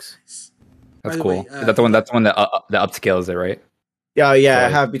 Thanks. That's cool. Way, is that the one? That's the one that upscales it, right? Yeah. I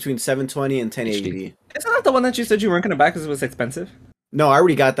have between 720 and 1080p. Isn't that the one that you said you weren't going to buy because it was expensive? No, I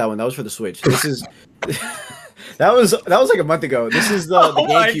already got that one. That was for the Switch. This is that was like a month ago. This is the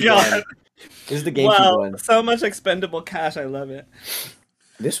GameCube one. This is the GameCube one. So much expendable cash. I love it.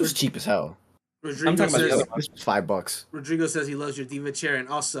 This was cheap as hell. I'm talking about the other one. This was $5. Rodrigo says he loves your diva chair, and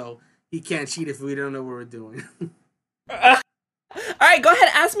also he can't cheat if we don't know what we're doing. All right, go ahead.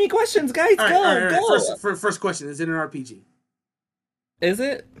 Ask me questions, guys. Go. First question: is it an RPG? Is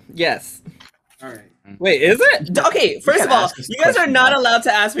it? Yes. All right. Wait, is it? Okay, first of all, you guys are not allowed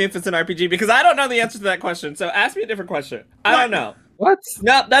to ask me if it's an RPG because I don't know the answer to that question. So ask me a different question. I don't know. What?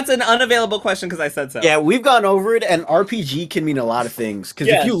 No, that's an unavailable question because I said so. Yeah, we've gone over it, and RPG can mean a lot of things. Because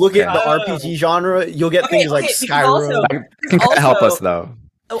if you look at the RPG genre, you'll get things like Skyrim. Can help us, though.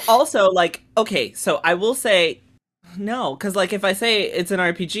 Also, like, okay, so I will say no, because like if I say it's an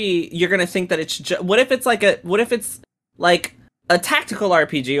RPG, you're gonna think that it's what if it's like a tactical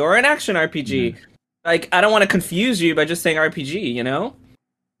RPG or an action RPG? Mm-hmm. Like, I don't want to confuse you by just saying RPG, you know?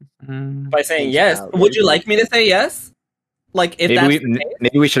 By saying yes. Would you like me to say yes? Like, if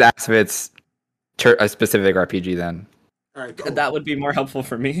maybe we should ask if it's a specific RPG then. All right, cool. That would be more helpful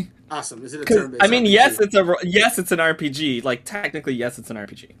for me. Awesome. Is it a turn-based? I mean, RPG? yes, it's an RPG. Like, technically, yes, it's an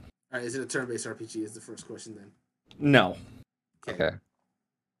RPG. All right, is it a turn-based RPG? Is the first question then? No. Okay.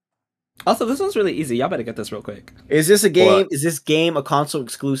 Also, this one's really easy. Y'all better get this real quick. Is this a game? What? Is this game a console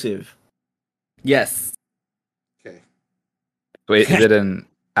exclusive? Yes. Okay. Wait, is it an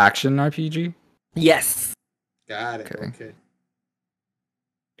action RPG? Yes. Got it. Okay.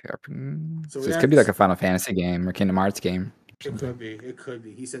 So this could be like a Final Fantasy game or Kingdom Hearts game. It could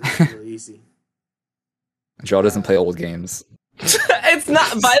be. He said it's really easy. Joel doesn't play old games. It's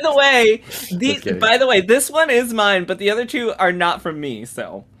not. By the way, this one is mine, but the other 2 are not from me.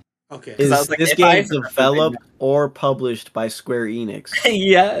 So. Okay. Is this game developed or published by Square Enix?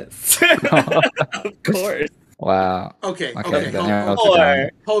 Yes. Of course. Wow. Okay.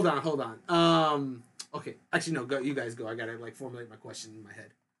 Hold on. Okay. Actually, no. Go. You guys go. I gotta formulate my question in my head.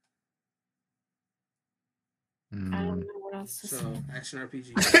 I don't know what else to say. So, action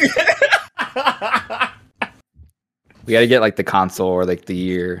RPG. We gotta get the console or the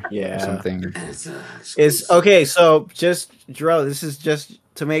year or something. It's okay. So just Jarrell, this is just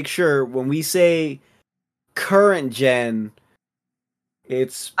to make sure when we say current gen,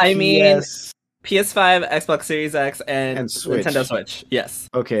 it's PS5, Xbox Series X, and Switch. Nintendo Switch. Yes.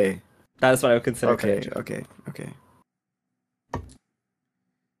 Okay. That is what I would consider. Okay.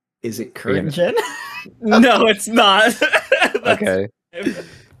 Is it current gen? No, it's not. Okay.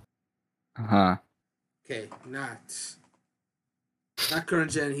 Okay, not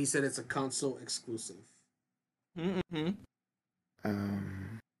current gen. He said it's a console exclusive. Mm-hmm.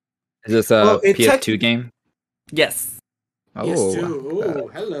 Is this a PS2 game? Yes. PS2. Oh,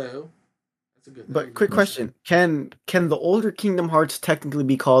 hello. That's a good. But quick question: Can the older Kingdom Hearts technically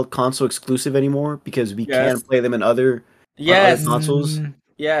be called console exclusive anymore because we can't play them in other consoles?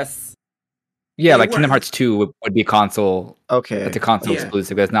 Yes. Yeah, like Kingdom Hearts 2 would be console. Okay. It's a console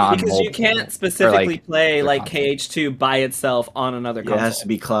exclusive. It's not because on you can't specifically play like KH2 by itself on another console. It has to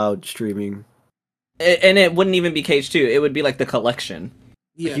be cloud streaming. And it wouldn't even be KH2. It would be like the collection.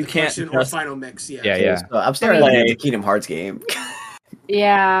 Yeah, you can't or Final Mix. Yeah. Yeah. So I'm starting to play the Kingdom Hearts game.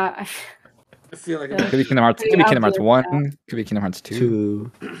 Yeah. I feel like it could be Kingdom Hearts. Could be Kingdom Hearts 1. Could be Kingdom Hearts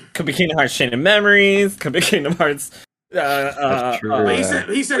 2. Could be Kingdom Hearts Chain of Memories. Could be Kingdom Hearts. That's true. He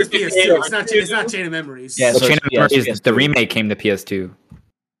said it's PS2. It's not Chain of Memories. Yeah, so Chain of Memories. PS2. The remake came to PS2.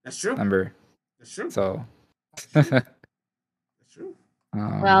 That's true. Remember? That's true. So. That's true.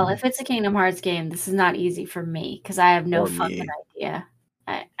 Well, if it's a Kingdom Hearts game, this is not easy for me because I have no fucking idea.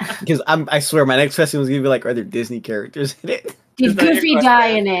 Because I swear, my next question was gonna be like, are there Disney characters in it? Did Goofy die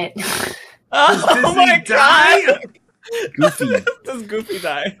in it? Oh my god! Goofy. Does Goofy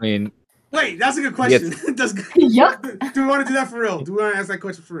die? I mean, wait, that's a good question. Yuck. Do we want to do that for real? Do we want to ask that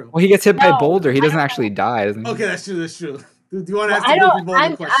question for real? Well, he gets hit by a boulder. He doesn't actually die, doesn't he? Okay, that's true. That's true. Do you want to ask the Goofy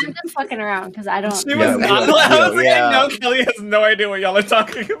Boulder question? I'm just fucking around because I don't. She was not. I was like, I know Kelly has no idea what y'all are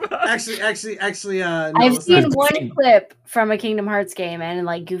talking about. Actually, no, I've seen one clip from a Kingdom Hearts game, and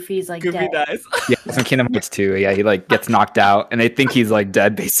like Goofy's like Goofy dead. dies. Yeah, it's in Kingdom Hearts 2. Yeah, he like gets knocked out, and they think he's like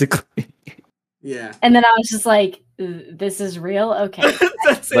dead, basically. Yeah. And then I was just like, "This is real, okay."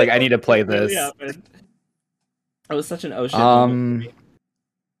 Like, I need to play this. It was such an ocean.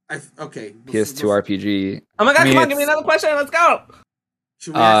 Okay. PS2 RPG. Oh my god! Come on, give me another question. Let's go.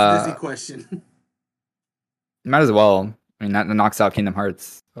 Should we ask the Disney question? Might as well. I mean, that knocks out Kingdom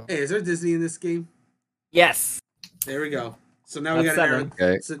Hearts. So. Hey, is there Disney in this game? Yes. There we go. So now we got to narrow.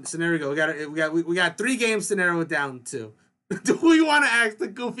 Okay. So there we go. We got 3 games to narrow it down to. Do we want to ask the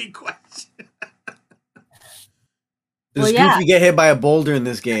Goofy question? Does Goofy get hit by a boulder in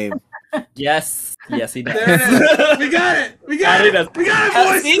this game? Yes, he does. There it is. We got it. We got it,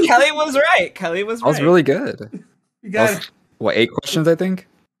 boys. See, Kelly was right. That was really good. You got it. What, 8 questions, I think?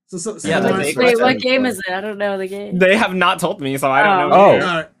 Wait, what game is it? I don't know the game. They have not told me, so I don't know. All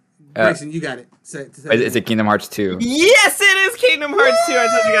right. Grayson, you got it. Is it Kingdom Hearts 2? Yes, it is Kingdom Hearts 2. I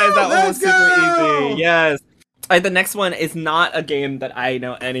told you guys that one was super easy. Yes. The next one is not a game that I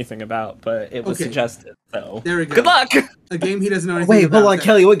know anything about, but it was suggested. So there we go. Good luck. A game he doesn't know anything about. Wait, hold on,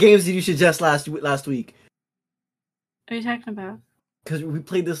 Kelly. What games did you suggest last week? What are you talking about? Because we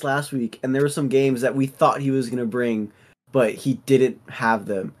played this last week, and there were some games that we thought he was gonna bring, but he didn't have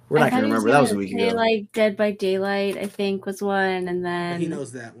them. We're not gonna remember. That was a week ago. Like Dead by Daylight, I think, was one, and then he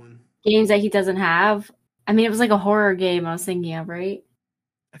knows that one. Games that he doesn't have. I mean, it was like a horror game. I was thinking of, right?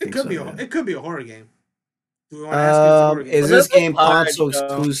 It could be a horror game. Do we want to ask if it's a horror game? Is this game console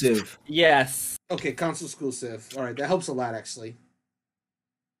exclusive? Yes. Okay, console exclusive. All right, that helps a lot, actually.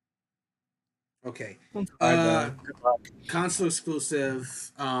 Okay. Console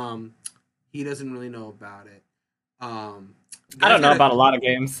exclusive. He doesn't really know about it. I don't know about a lot of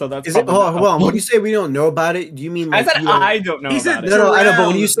games, so that's. Hold on. When you say we don't know about it, do you mean like I said I don't know? He said no. I know, but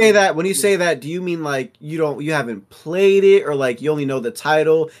when you say that, do you mean like you haven't played it, or like you only know the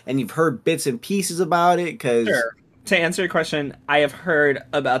title and you've heard bits and pieces about it? Because to answer your question, I have heard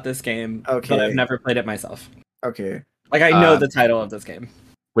about this game, but I've never played it myself. Okay. Like I know the title of this game.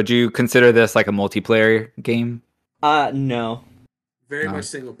 Would you consider this like a multiplayer game? No. Very much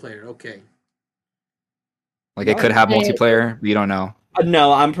single player. Okay. Like it could have multiplayer, but you don't know.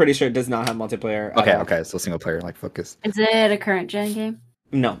 No, I'm pretty sure it does not have multiplayer. Okay, so single player, like focus. Is it a current gen game?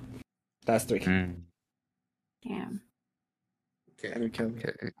 No, that's 3. Damn. Okay.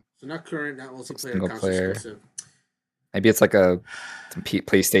 So not current, not multiplayer, single player. Exclusive. Maybe it's like a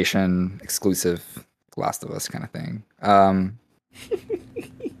PlayStation exclusive Last of Us kind of thing.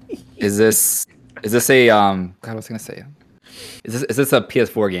 Is this a God? What was I gonna say? Is this a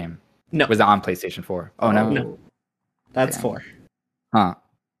PS4 game? No. Was it on PlayStation 4? Oh no. No. That's 4. Huh.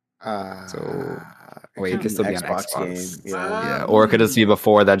 So wait, it could still be on Xbox. Game. Yeah. Or it could just be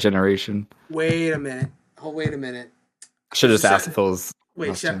before that generation. Wait a minute. I should have just asked if it was.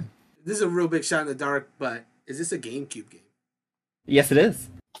 Wait, this is a real big shot in the dark, but is this a GameCube game? Yes, it is.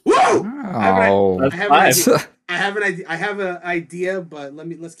 Woo! Oh, I have an idea, but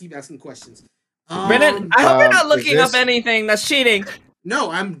let's keep asking questions. Brennan, I hope you're not looking up anything that's cheating.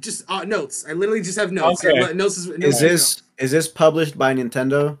 No, I'm just notes. I literally just have notes. Okay. Is this published by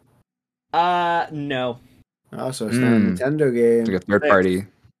Nintendo? No. Oh, so it's not a Nintendo game. It's like a third party.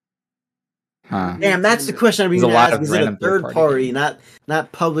 Huh. Damn, that's the question I'm being asked. Is it a third party, not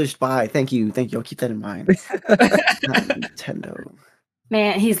published by? Thank you. I'll keep that in mind. Not Nintendo.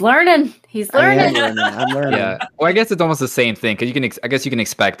 Man, he's learning. I'm learning. Yeah. Well, I guess it's almost the same thing because I guess you can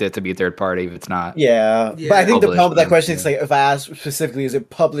expect it to be third party if it's not. Yeah. But I think the problem with that question is yeah. like if I ask specifically, is it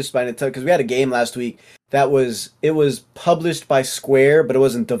published by Nintendo? Because we had a game last week that was published by Square, but it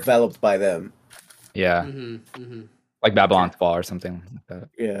wasn't developed by them. Yeah. Like Babylon's Fall or something like that.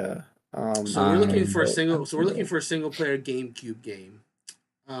 Yeah. So we're looking for a single. So we're looking for a single player GameCube game.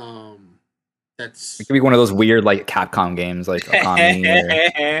 That's It could be one of those weird like Capcom games, like Okami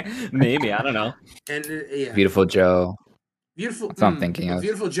or maybe, I don't know. and yeah, Beautiful Joe. Beautiful. That's what I'm thinking of.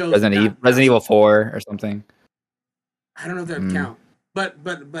 Beautiful Joe. Resident Evil 4 or something. I don't know if that would count, but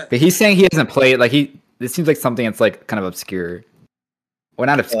he's saying he hasn't played. Like it seems like something that's like kind of obscure. Well,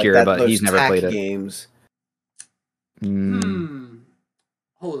 not obscure, but he's never played it. Games.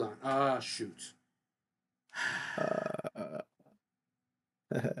 Hold on. Shoot.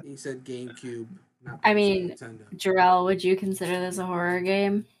 He said GameCube. I mean, Jarrell, would you consider this a horror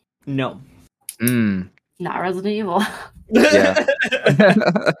game? No. Not Resident Evil. Yeah.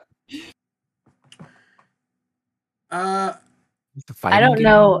 I don't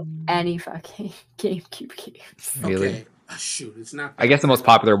know any fucking GameCube games. Really? Okay. Shoot, it's not. I guess the most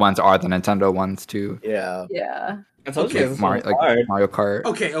popular ones are the Nintendo ones too. Yeah. Yeah. Okay. Mario Kart.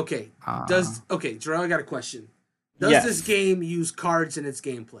 Okay. Jarrell, I got a question. Does this game use cards in its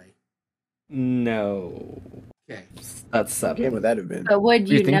gameplay? No. Okay. That's 7. What game would that have been? But would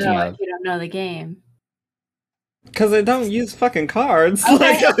you know if you don't know the game? Because I don't use fucking cards.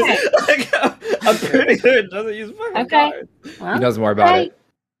 Okay, I'm pretty sure it doesn't use fucking cards. Well, he knows more about it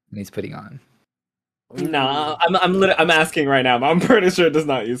than he's putting on. No, I'm asking right now, but I'm pretty sure it does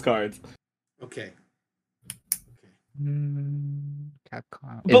not use cards. Okay.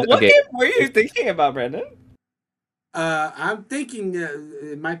 Capcom. But what game were you thinking about, Brandon? I'm thinking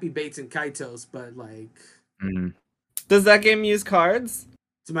it might be Bates and Kaitos, but like, does that game use cards?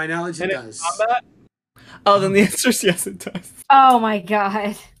 To my knowledge, it does. Combat? Oh, then the answer is yes, it does. Oh my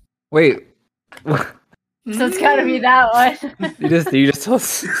god! Wait, so it's gotta be that one. you just told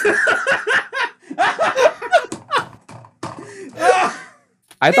us.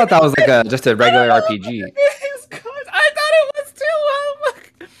 I thought that was like just a regular RPG. I thought it was too.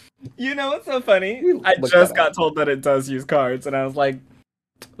 You know what's so funny? I just got told that it does use cards, and I was like,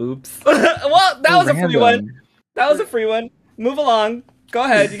 "Oops." Well, that was a free one. That was a free one. Move along. Go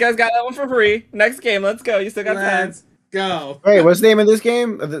ahead. You guys got that one for free. Next game. Let's go. You still got time. Let's go. Wait, what's the name of this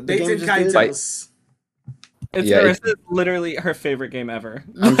game? Bates and Kaitos. It's literally her favorite game ever.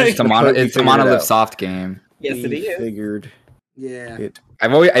 It's a Monolith Soft game. Yes, it is. Figured. Yeah.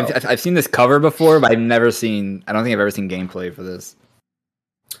 I've seen this cover before, but I don't think I've ever seen gameplay for this.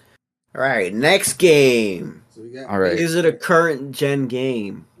 All right, next game. So we got all right. Is it a current gen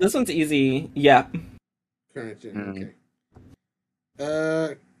game? This one's easy. Yeah. Current gen.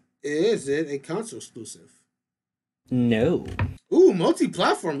 Okay. Is it a console exclusive? No. Ooh,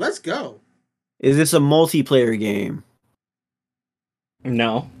 multi-platform. Let's go. Is this a multiplayer game?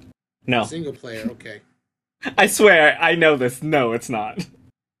 No. Single player. Okay. I swear, I know this. No, it's not.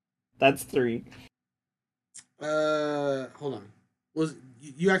 That's 3. Hold on.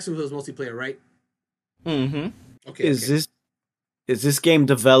 You asked if it was multiplayer, right? Mm-hmm. Okay. Is this game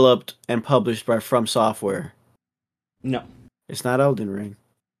developed and published by From Software? No. It's not Elden Ring.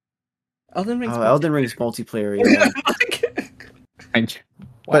 Elden Ring's multiplayer. Yeah.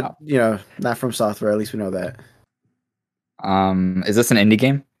 Wow. But not From Software. At least we know that. Is this an indie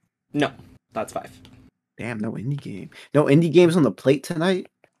game? No, that's 5. Damn, no indie game. No indie games on the plate tonight.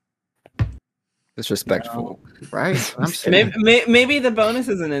 Disrespectful, right? I'm maybe the bonus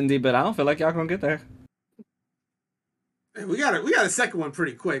is an indie, but I don't feel like y'all gonna get there. Hey, we got a second one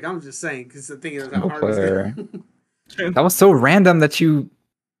pretty quick. I'm just saying because the thing is how hard it is. That was so random that you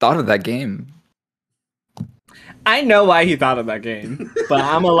thought of that game. I know why he thought of that game, but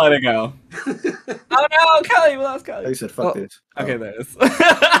I'm gonna let it go. Oh no, Kelly! We lost Kelly. I said, "Fuck this." Okay, there it is.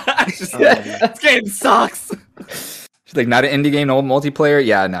 This game sucks. She's like, not an indie game, no multiplayer.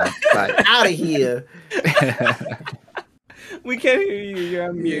 Yeah, no. Out of here. We can't hear you. You're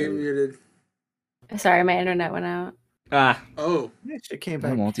on mute. You're muted. Sorry, my internet went out. Oh, it came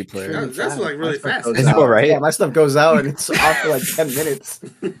back. No multiplayer. That's like really fast. I know, right? Yeah, my stuff goes out and it's off for like 10 minutes.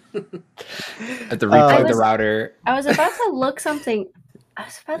 At the replay the router. I was about to look something. I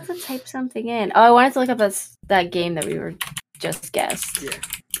was about to type something in. Oh, I wanted to look up that game that we were just guessed. Yeah.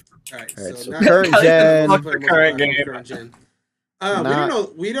 All right. So current gen. Current gen.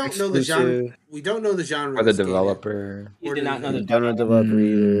 We don't know the genre. We don't know the genre. Or the developer. You do not know the developer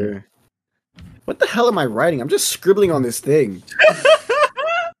either. What the hell am I writing? I'm just scribbling on this thing.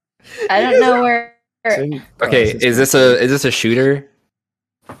 I don't know where. Okay, is this a shooter?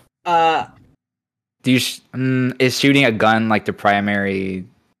 Is shooting a gun like the primary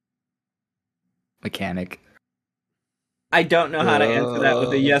mechanic? I don't know how to answer that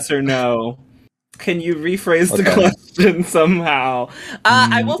with a yes or no. Can you rephrase the question somehow?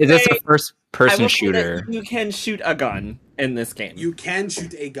 I will. Is this a first-person shooter? You can shoot a gun in this game. You can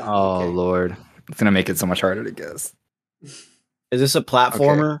shoot a gun. Oh Lord, it's gonna make it so much harder to guess. Is this a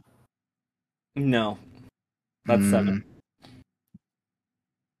platformer? Okay. No, that's 7.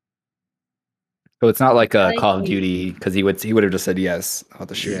 So it's not like a Call of Duty because he would have just said yes about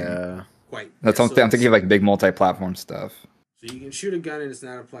the shooting. Yeah, quite. That's something I'm thinking of, like big multi-platform stuff. So you can shoot a gun and it's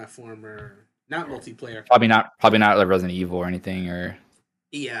not a platformer, not multiplayer. Probably not like Resident Evil or anything or.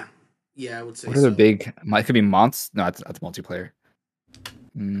 Yeah, I would say. What are the big? It could be Monts. No, that's multiplayer.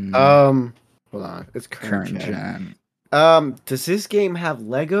 Hold on, it's current gen. Does this game have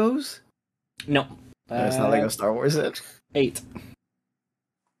Legos? No, it's not Lego Star Wars. 8.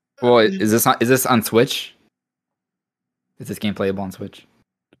 Well, is this on Switch? Is this game playable on Switch?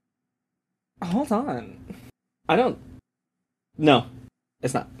 Hold on, I don't. No,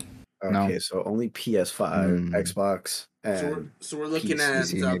 it's not. Okay, so only PS5, Xbox, and so we're looking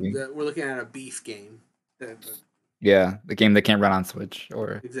at we're looking at a beef game. Yeah, the game that can't run on Switch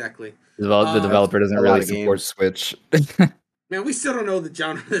or exactly. The developer doesn't really support Switch. Man, we still don't know the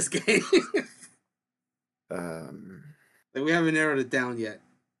genre of this game. Like we haven't narrowed it down yet.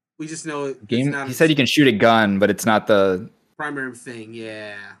 We just know it. Game. He said you can shoot a gun, but it's not the primary thing.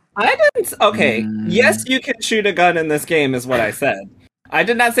 Yeah. I didn't. Okay. Yes, you can shoot a gun in this game, is what I said. I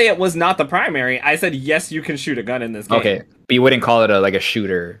did not say it was not the primary. I said yes, you can shoot a gun in this game. Okay, but you wouldn't call it a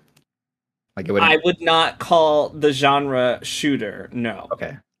shooter. Like it I would not call the genre shooter. No.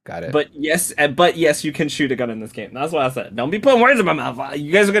 Okay, got it. But yes, you can shoot a gun in this game. That's what I said. Don't be putting words in my mouth.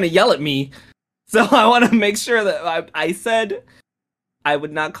 You guys are gonna yell at me, so I want to make sure that I said I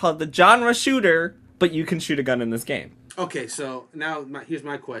would not call it the genre shooter, but you can shoot a gun in this game. Okay, so now here's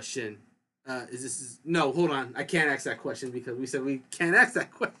my question. No, hold on. I can't ask that question because we said we can't ask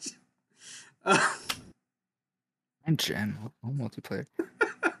that question. And Gen, multiplayer.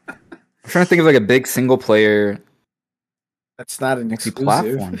 I'm trying to think of like a big single player. That's not an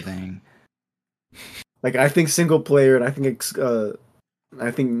multi-platform thing. Like I think single player, and I think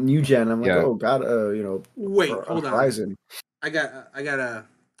new gen. I'm like, oh god, wait, hold on. Horizon. I got a.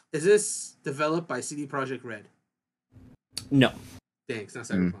 Is this developed by CD Projekt Red? No. Dang, it's not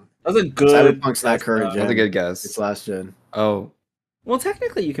Cyberpunk. That's a good. Cyberpunk's not current gen. That's a good guess. It's last gen. Oh. Well,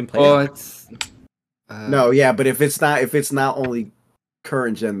 technically, you can play. Oh, it's. No, yeah, but if it's not only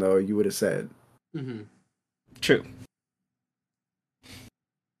current gen though, you would have said. Mm-hmm. True.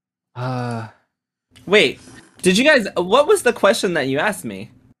 Wait, did you guys? What was the question that you asked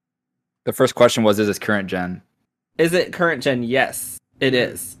me? The first question was, is this current gen? Is it current gen? Yes, it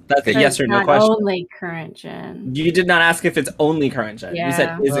is. That's a yes or no question. Only current gen. You did not ask if it's only current gen. Yeah. You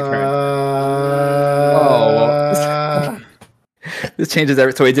said, is it current gen? This changes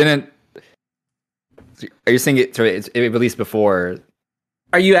everything. So it didn't. Are you saying it released before?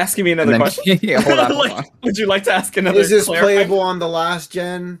 Are you asking me another question? Yeah, hold on. Would you like to ask another? Is this playable on the last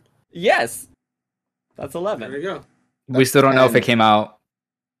gen? Yes. That's 11. There you go. We still don't know if it came out.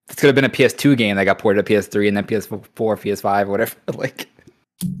 This could have been a PS2 game that got ported to PS3 and then PS4, PS5, whatever. Like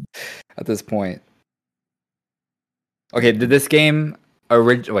at this point. Okay, did this game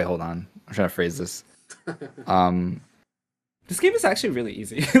wait, hold on. I'm trying to phrase this. This game is actually really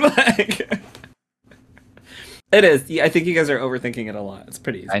easy. It is. I think you guys are overthinking it a lot. It's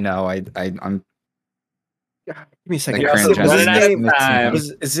pretty easy. I know. I'm. Give me a second.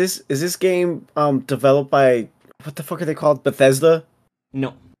 Is this game developed by what the fuck are they called? Bethesda?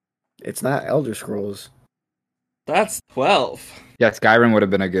 No. It's not Elder Scrolls. That's 12. Yeah, Skyrim would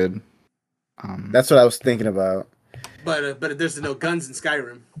have been a good. That's what I was thinking about. But there's no guns in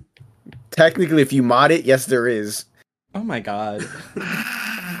Skyrim. Technically, if you mod it, yes, there is. Oh my god.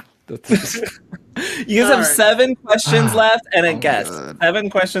 You guys have 7 questions left and a guess. God. 7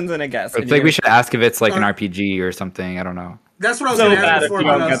 questions and a guess. I think we should ask if it's like an RPG or something. I don't know. That's what I was going to ask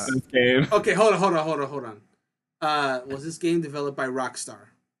before. Okay, hold on. Was this game developed by Rockstar?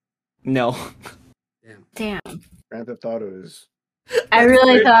 No. Damn. Grand Theft Auto is. I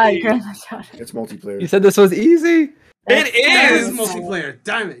really thought Grand Theft Auto. It's multiplayer. You said this was easy. It is multiplayer.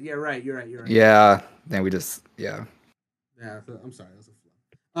 Damn it. Yeah, right. You're right. Yeah. Then we just Yeah, I'm sorry.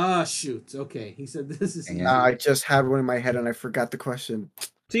 Shoot. Okay, he said this is. I just had one in my head and I forgot the question.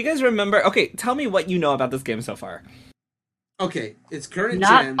 Do you guys remember? Okay, tell me what you know about this game so far. Okay, it's current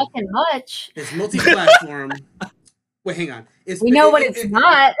not gen. Not fucking much. It's multi-platform. Wait, hang on. We know what it's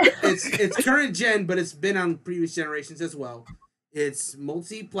not. It's current gen, but it's been on previous generations as well. It's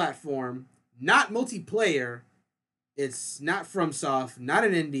multi-platform, not multiplayer. It's not FromSoft, not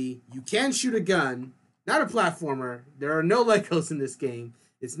an indie. You can shoot a gun, not a platformer. There are no Legos in this game.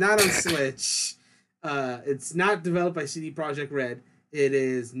 It's not on Switch. It's not developed by CD Projekt Red. It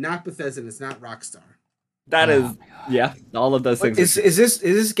is not Bethesda. And it's not Rockstar. That is, yeah, all of those things. Is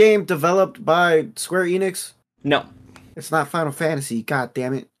this game developed by Square Enix? No, it's not Final Fantasy. God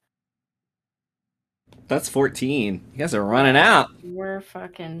damn it! That's 14. You guys are running out. We're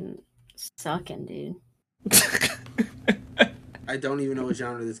fucking sucking, dude. I don't even know what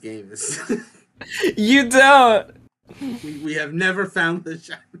genre this game is. You don't. We have never found the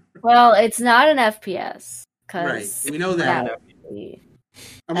genre. Well, it's not an FPS. Right, we know that.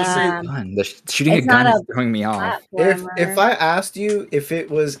 I'm gonna say the shooting a gun is throwing me off. If I asked you if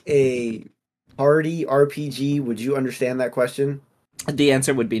it was a party RPG, would you understand that question? The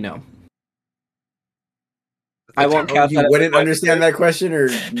answer would be no. I won't count that. You wouldn't understand that question, or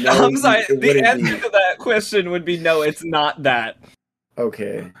no? I'm sorry. The answer to that question would be no. It's not that.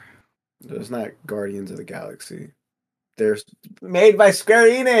 Okay, it's not Guardians of the Galaxy. They're made by Square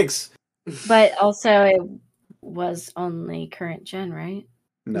Enix. But also, it was only current gen, right?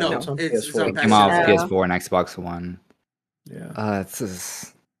 No, it's on it's PS4. on It came out with PS4 and Xbox One. Yeah. It's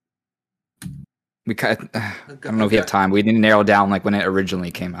just... I don't know if you have time. We need to narrow down like when it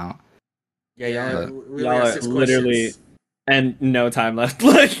originally came out. Yeah. Y'all are literally, and no time left.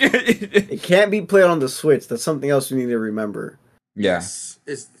 Like, it can't be played on the Switch. That's something else we need to remember. Yeah. Yes.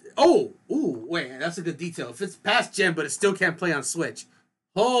 Wait, that's a good detail. If it's past gen, but it still can't play on Switch.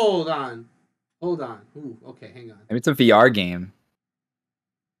 Hold on. Ooh, okay, hang on. Maybe it's a VR game.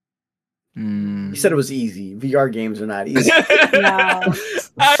 You said it was easy. VR games are not easy. No.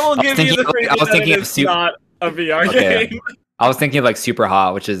 I will give you the I was thinking it's not a VR game. I was thinking of like Super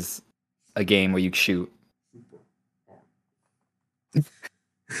Hot, which is a game where you shoot.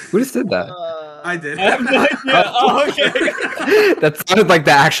 Who just did that? I did. I have no idea. Oh, okay. That sounded like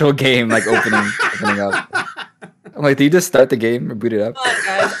the actual game, like opening up. I'm like, do you just start the game or boot it up? Come on,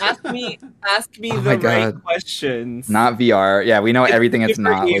 guys, ask me the right questions. Not VR. Yeah, we know everything it's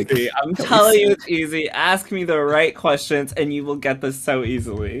not. Easy. Like, I'm telling you it's easy. Ask me the right questions and you will get this so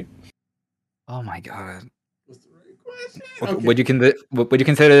easily. oh my god. What's the right question? Okay. Would you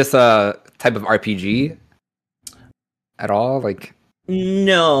consider this a type of RPG at all? Like,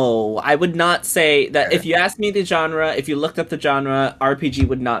 no, I would not say that. If you asked me the genre, if you looked up the genre, RPG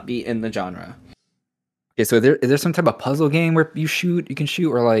would not be in the genre. okay, so is there some type of puzzle game where you can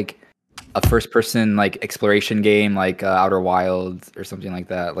shoot, or like a first-person like exploration game, like Outer Wilds or something like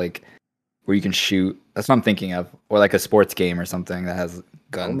that, like where you can shoot? That's what I'm thinking of, or like a sports game or something that has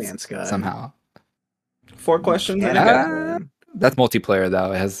guns. No Man's Sky. Somehow. 4 questions. That's multiplayer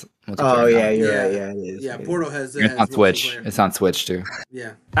though. It has multiplayer. Oh yeah, now. you're right. Yeah, it is. Yeah, Portal has. It's on Switch. multiplayer. It's on Switch too.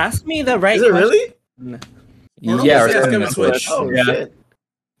 Yeah. Ask me the right. Is it really? Portal Yeah, is or coming something to on Switch. Switch. Oh Yeah. shit!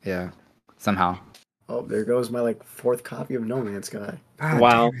 Yeah, somehow. Oh, there goes my like 4th copy of No Man's Sky.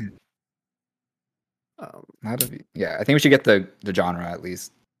 Wow. Yeah, I think we should get the genre at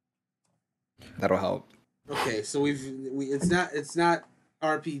least. That'll help. Okay, so it's not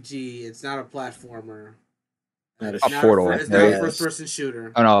RPG. It's not a platformer. That is It's not Portal. It's not a first-person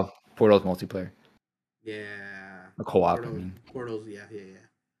shooter. Oh no, Portal's multiplayer. Yeah. A co-op. I mean. Portals. Yeah.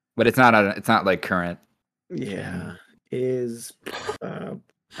 But it's not like current. Yeah, is.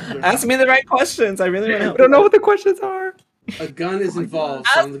 Ask me the right questions. I really want to I help. don't know what the questions are. A gun is involved,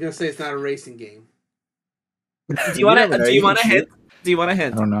 so I'm gonna say it's not a racing game. Do you want a hint? Do you want a I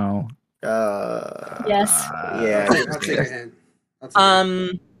hint? don't know. Yes. Yeah. I'll take a hint.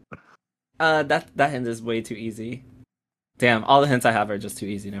 That hint is way too easy. Damn, all the hints I have are just too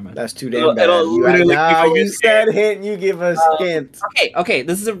easy. Never mind. That's too damn bad. It'll literally You give you said hint. You give us hint. Okay.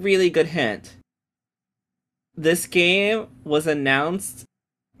 This is a really good hint. This game was announced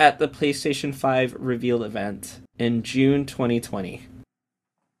at the PlayStation 5 reveal event in June 2020.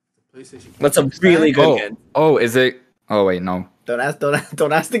 PlayStation. That's a really good hint. Oh, is it? Oh wait, no. Don't ask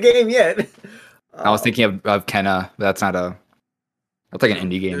the game yet. I was thinking of Kenna, but that's not a. That's like an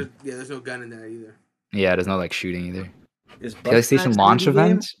indie game. There's no gun in there either. Yeah, there's no like shooting either. Is PlayStation launch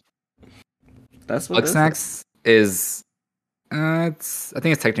event. That's what Bugsnax is. I think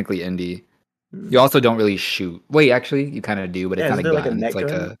it's technically indie. You also don't really shoot. Wait, actually, you kind of do, but it's not a gun. Like a it's like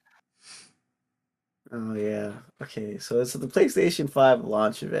gun? Oh yeah. Okay, so it's the PlayStation 5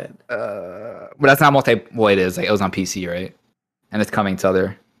 launch event. but that's not Well, it is. Like, it was on PC, right? And it's coming to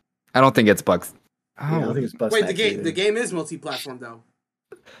other. I don't think it's Bugs. Yeah, I don't think it's Bugsnax Wait, the either. game is multi-platform though.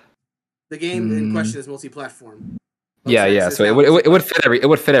 The game in question is multi-platform. Yeah. So it would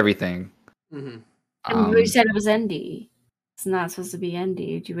fit everything. Mm-hmm. And we said it was indie. not supposed to be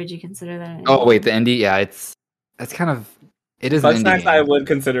indie. Would you consider that an indie? Oh wait, the indie, yeah, it's kind of it is an indie game. I would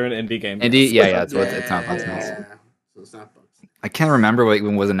consider an indie game. Indie, yeah, it's not Bugsnax. So it's not Bugsnax. I can't remember what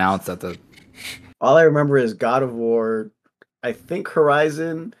even was announced at the. All I remember is God of War, I think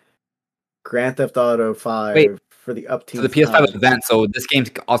Horizon, Grand Theft Auto 5 for the up to the PS5 event. So this game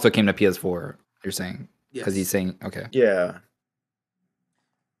also came to PS4. You're saying because he's saying okay. Yeah.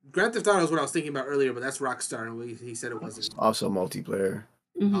 Grand Theft Auto is what I was thinking about earlier, but that's Rockstar, and he said it wasn't. Also multiplayer.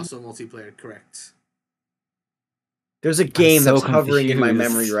 Mm-hmm. Also multiplayer, correct. There's a game that's hovering in my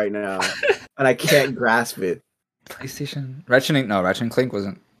memory right now, and I can't grasp it. PlayStation Ratchet and Clank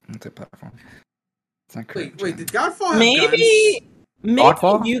wasn't multi-platform. It's not correct. Wait, did Godfall have maybe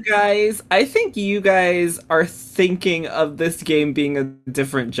guns? you guys? I think you guys are thinking of this game being a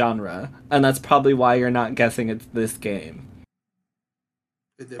different genre, and that's probably why you're not guessing it's this game.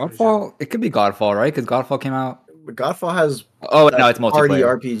 Godfall, it could be Godfall, right? Because Godfall came out. But Godfall has no, it's multiplayer. Party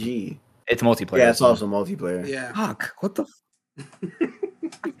RPG. It's multiplayer. Yeah, it's also multiplayer. Yeah. Fuck! What the?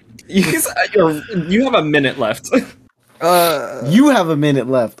 You have a minute left. You have a minute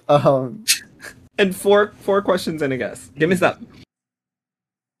left. And four questions and a guess. Give me that.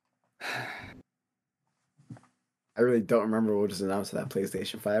 I really don't remember what was announced at that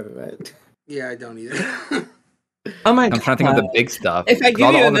PlayStation 5 event. Yeah, I don't either. Oh my God. I'm trying to think of the big stuff. If I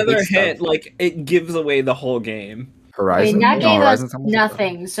give you another hint, like it gives away the whole game. Horizon. That gave us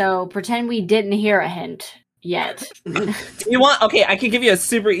nothing, so pretend we didn't hear a hint yet. You want? Okay, I can give you a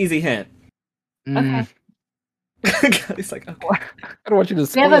super easy hint. Okay. He's like, okay. I don't want you to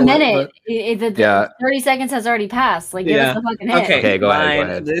spoil. We have a minute. Yeah. 30 seconds has already passed. Like, give us the fucking hint. Okay, go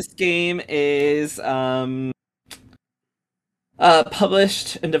ahead. This game is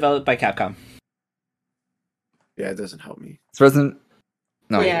published and developed by Capcom. Yeah, it doesn't help me. It's Resident.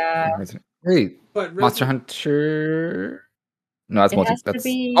 No. Yeah. Wait. But Monster Hunter. No, that's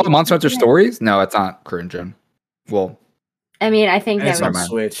be... Monster Hunter Stories. No, it's not current gen. Well, I mean, I think it's on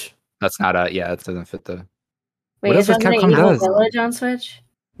Switch. That's not a. Yeah, it doesn't fit the. Wait, what is Resident Evil Village on Switch?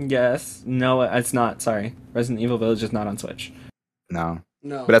 Yes. No, it's not. Sorry, Resident Evil Village is not on Switch. No.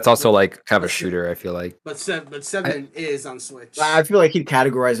 No. But that's also like kind of a shooter. I feel like. But 7 is on Switch. I feel like he'd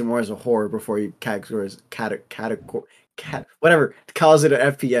categorize it more as a horror before he categorize whatever calls it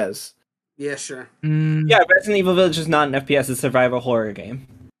an FPS. Yeah, sure. Yeah, Resident Evil Village is not an FPS; it's a survival horror game.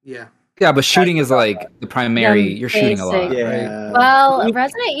 Yeah. Yeah, but shooting is like the primary. You're shooting a lot, yeah. right? Well,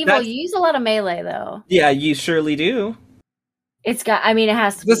 Resident Evil, you use a lot of melee though. Yeah, you surely do. It's got. I mean, it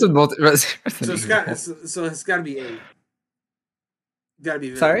has to. This be. So it's got to be 8. Gotta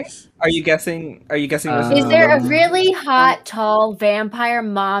be Village. Sorry, are you guessing? Is there a really hot, tall vampire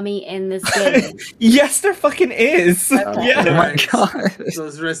mommy in this game? Yes, there fucking is. Okay. Yeah. Oh my god! So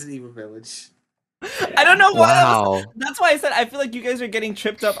it's Resident Evil Village. I don't know why. Wow. That's why I said I feel like you guys are getting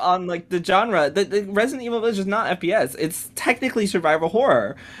tripped up on like the genre. The Resident Evil Village is not FPS. It's technically survival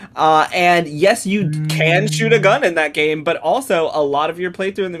horror. And yes, you can shoot a gun in that game, but also a lot of your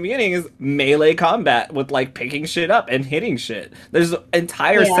playthrough in the beginning is melee combat with like picking shit up and hitting shit. There's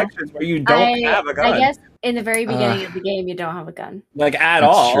entire sections where you don't have a gun. I guess in the very beginning of the game, you don't have a gun. Like at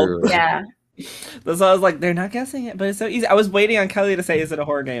That's all. true. Yeah. So I was like, they're not guessing it, but it's so easy. I was waiting on Kelly to say, is it a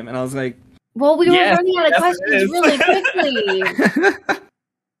horror game? And I was like, well, we were yes, running out of questions really quickly.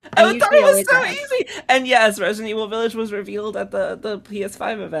 I thought it was so easy. And yes, Resident Evil Village was revealed at the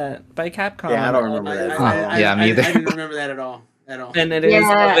PS5 event by Capcom. Yeah, I don't remember that. Yeah, me either. I didn't remember that at all. And it is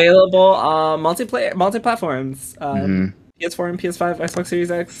available multi-platforms. PS4 and PS5, Xbox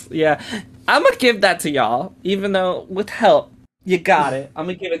Series X. Yeah, I'm gonna give that to y'all, even though with help. You got it. I'm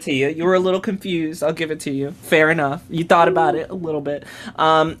gonna give it to you. You were a little confused. I'll give it to you. Fair enough. You thought about it a little bit.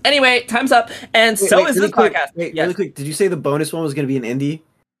 Anyway, time's up. And is really this quick, podcast. Really quick. Did you say the bonus one was going to be an indie?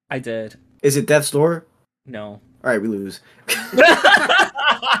 I did. Is it Death's Door? No. All right, we lose. That's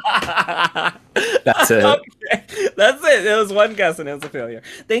it. Okay. That's it. It was one guess and it was a failure.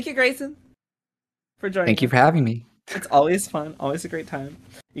 Thank you, Grayson, for joining. Thank you for having me. It's always fun. Always a great time.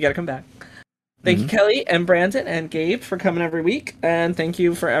 You gotta come back. Thank you, Kelly and Brandon and Gabe, for coming every week. And thank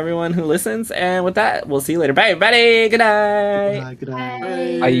you for everyone who listens. And with that, we'll see you later. Bye, everybody. Good night. Good night.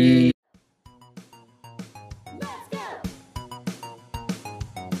 Bye. Bye.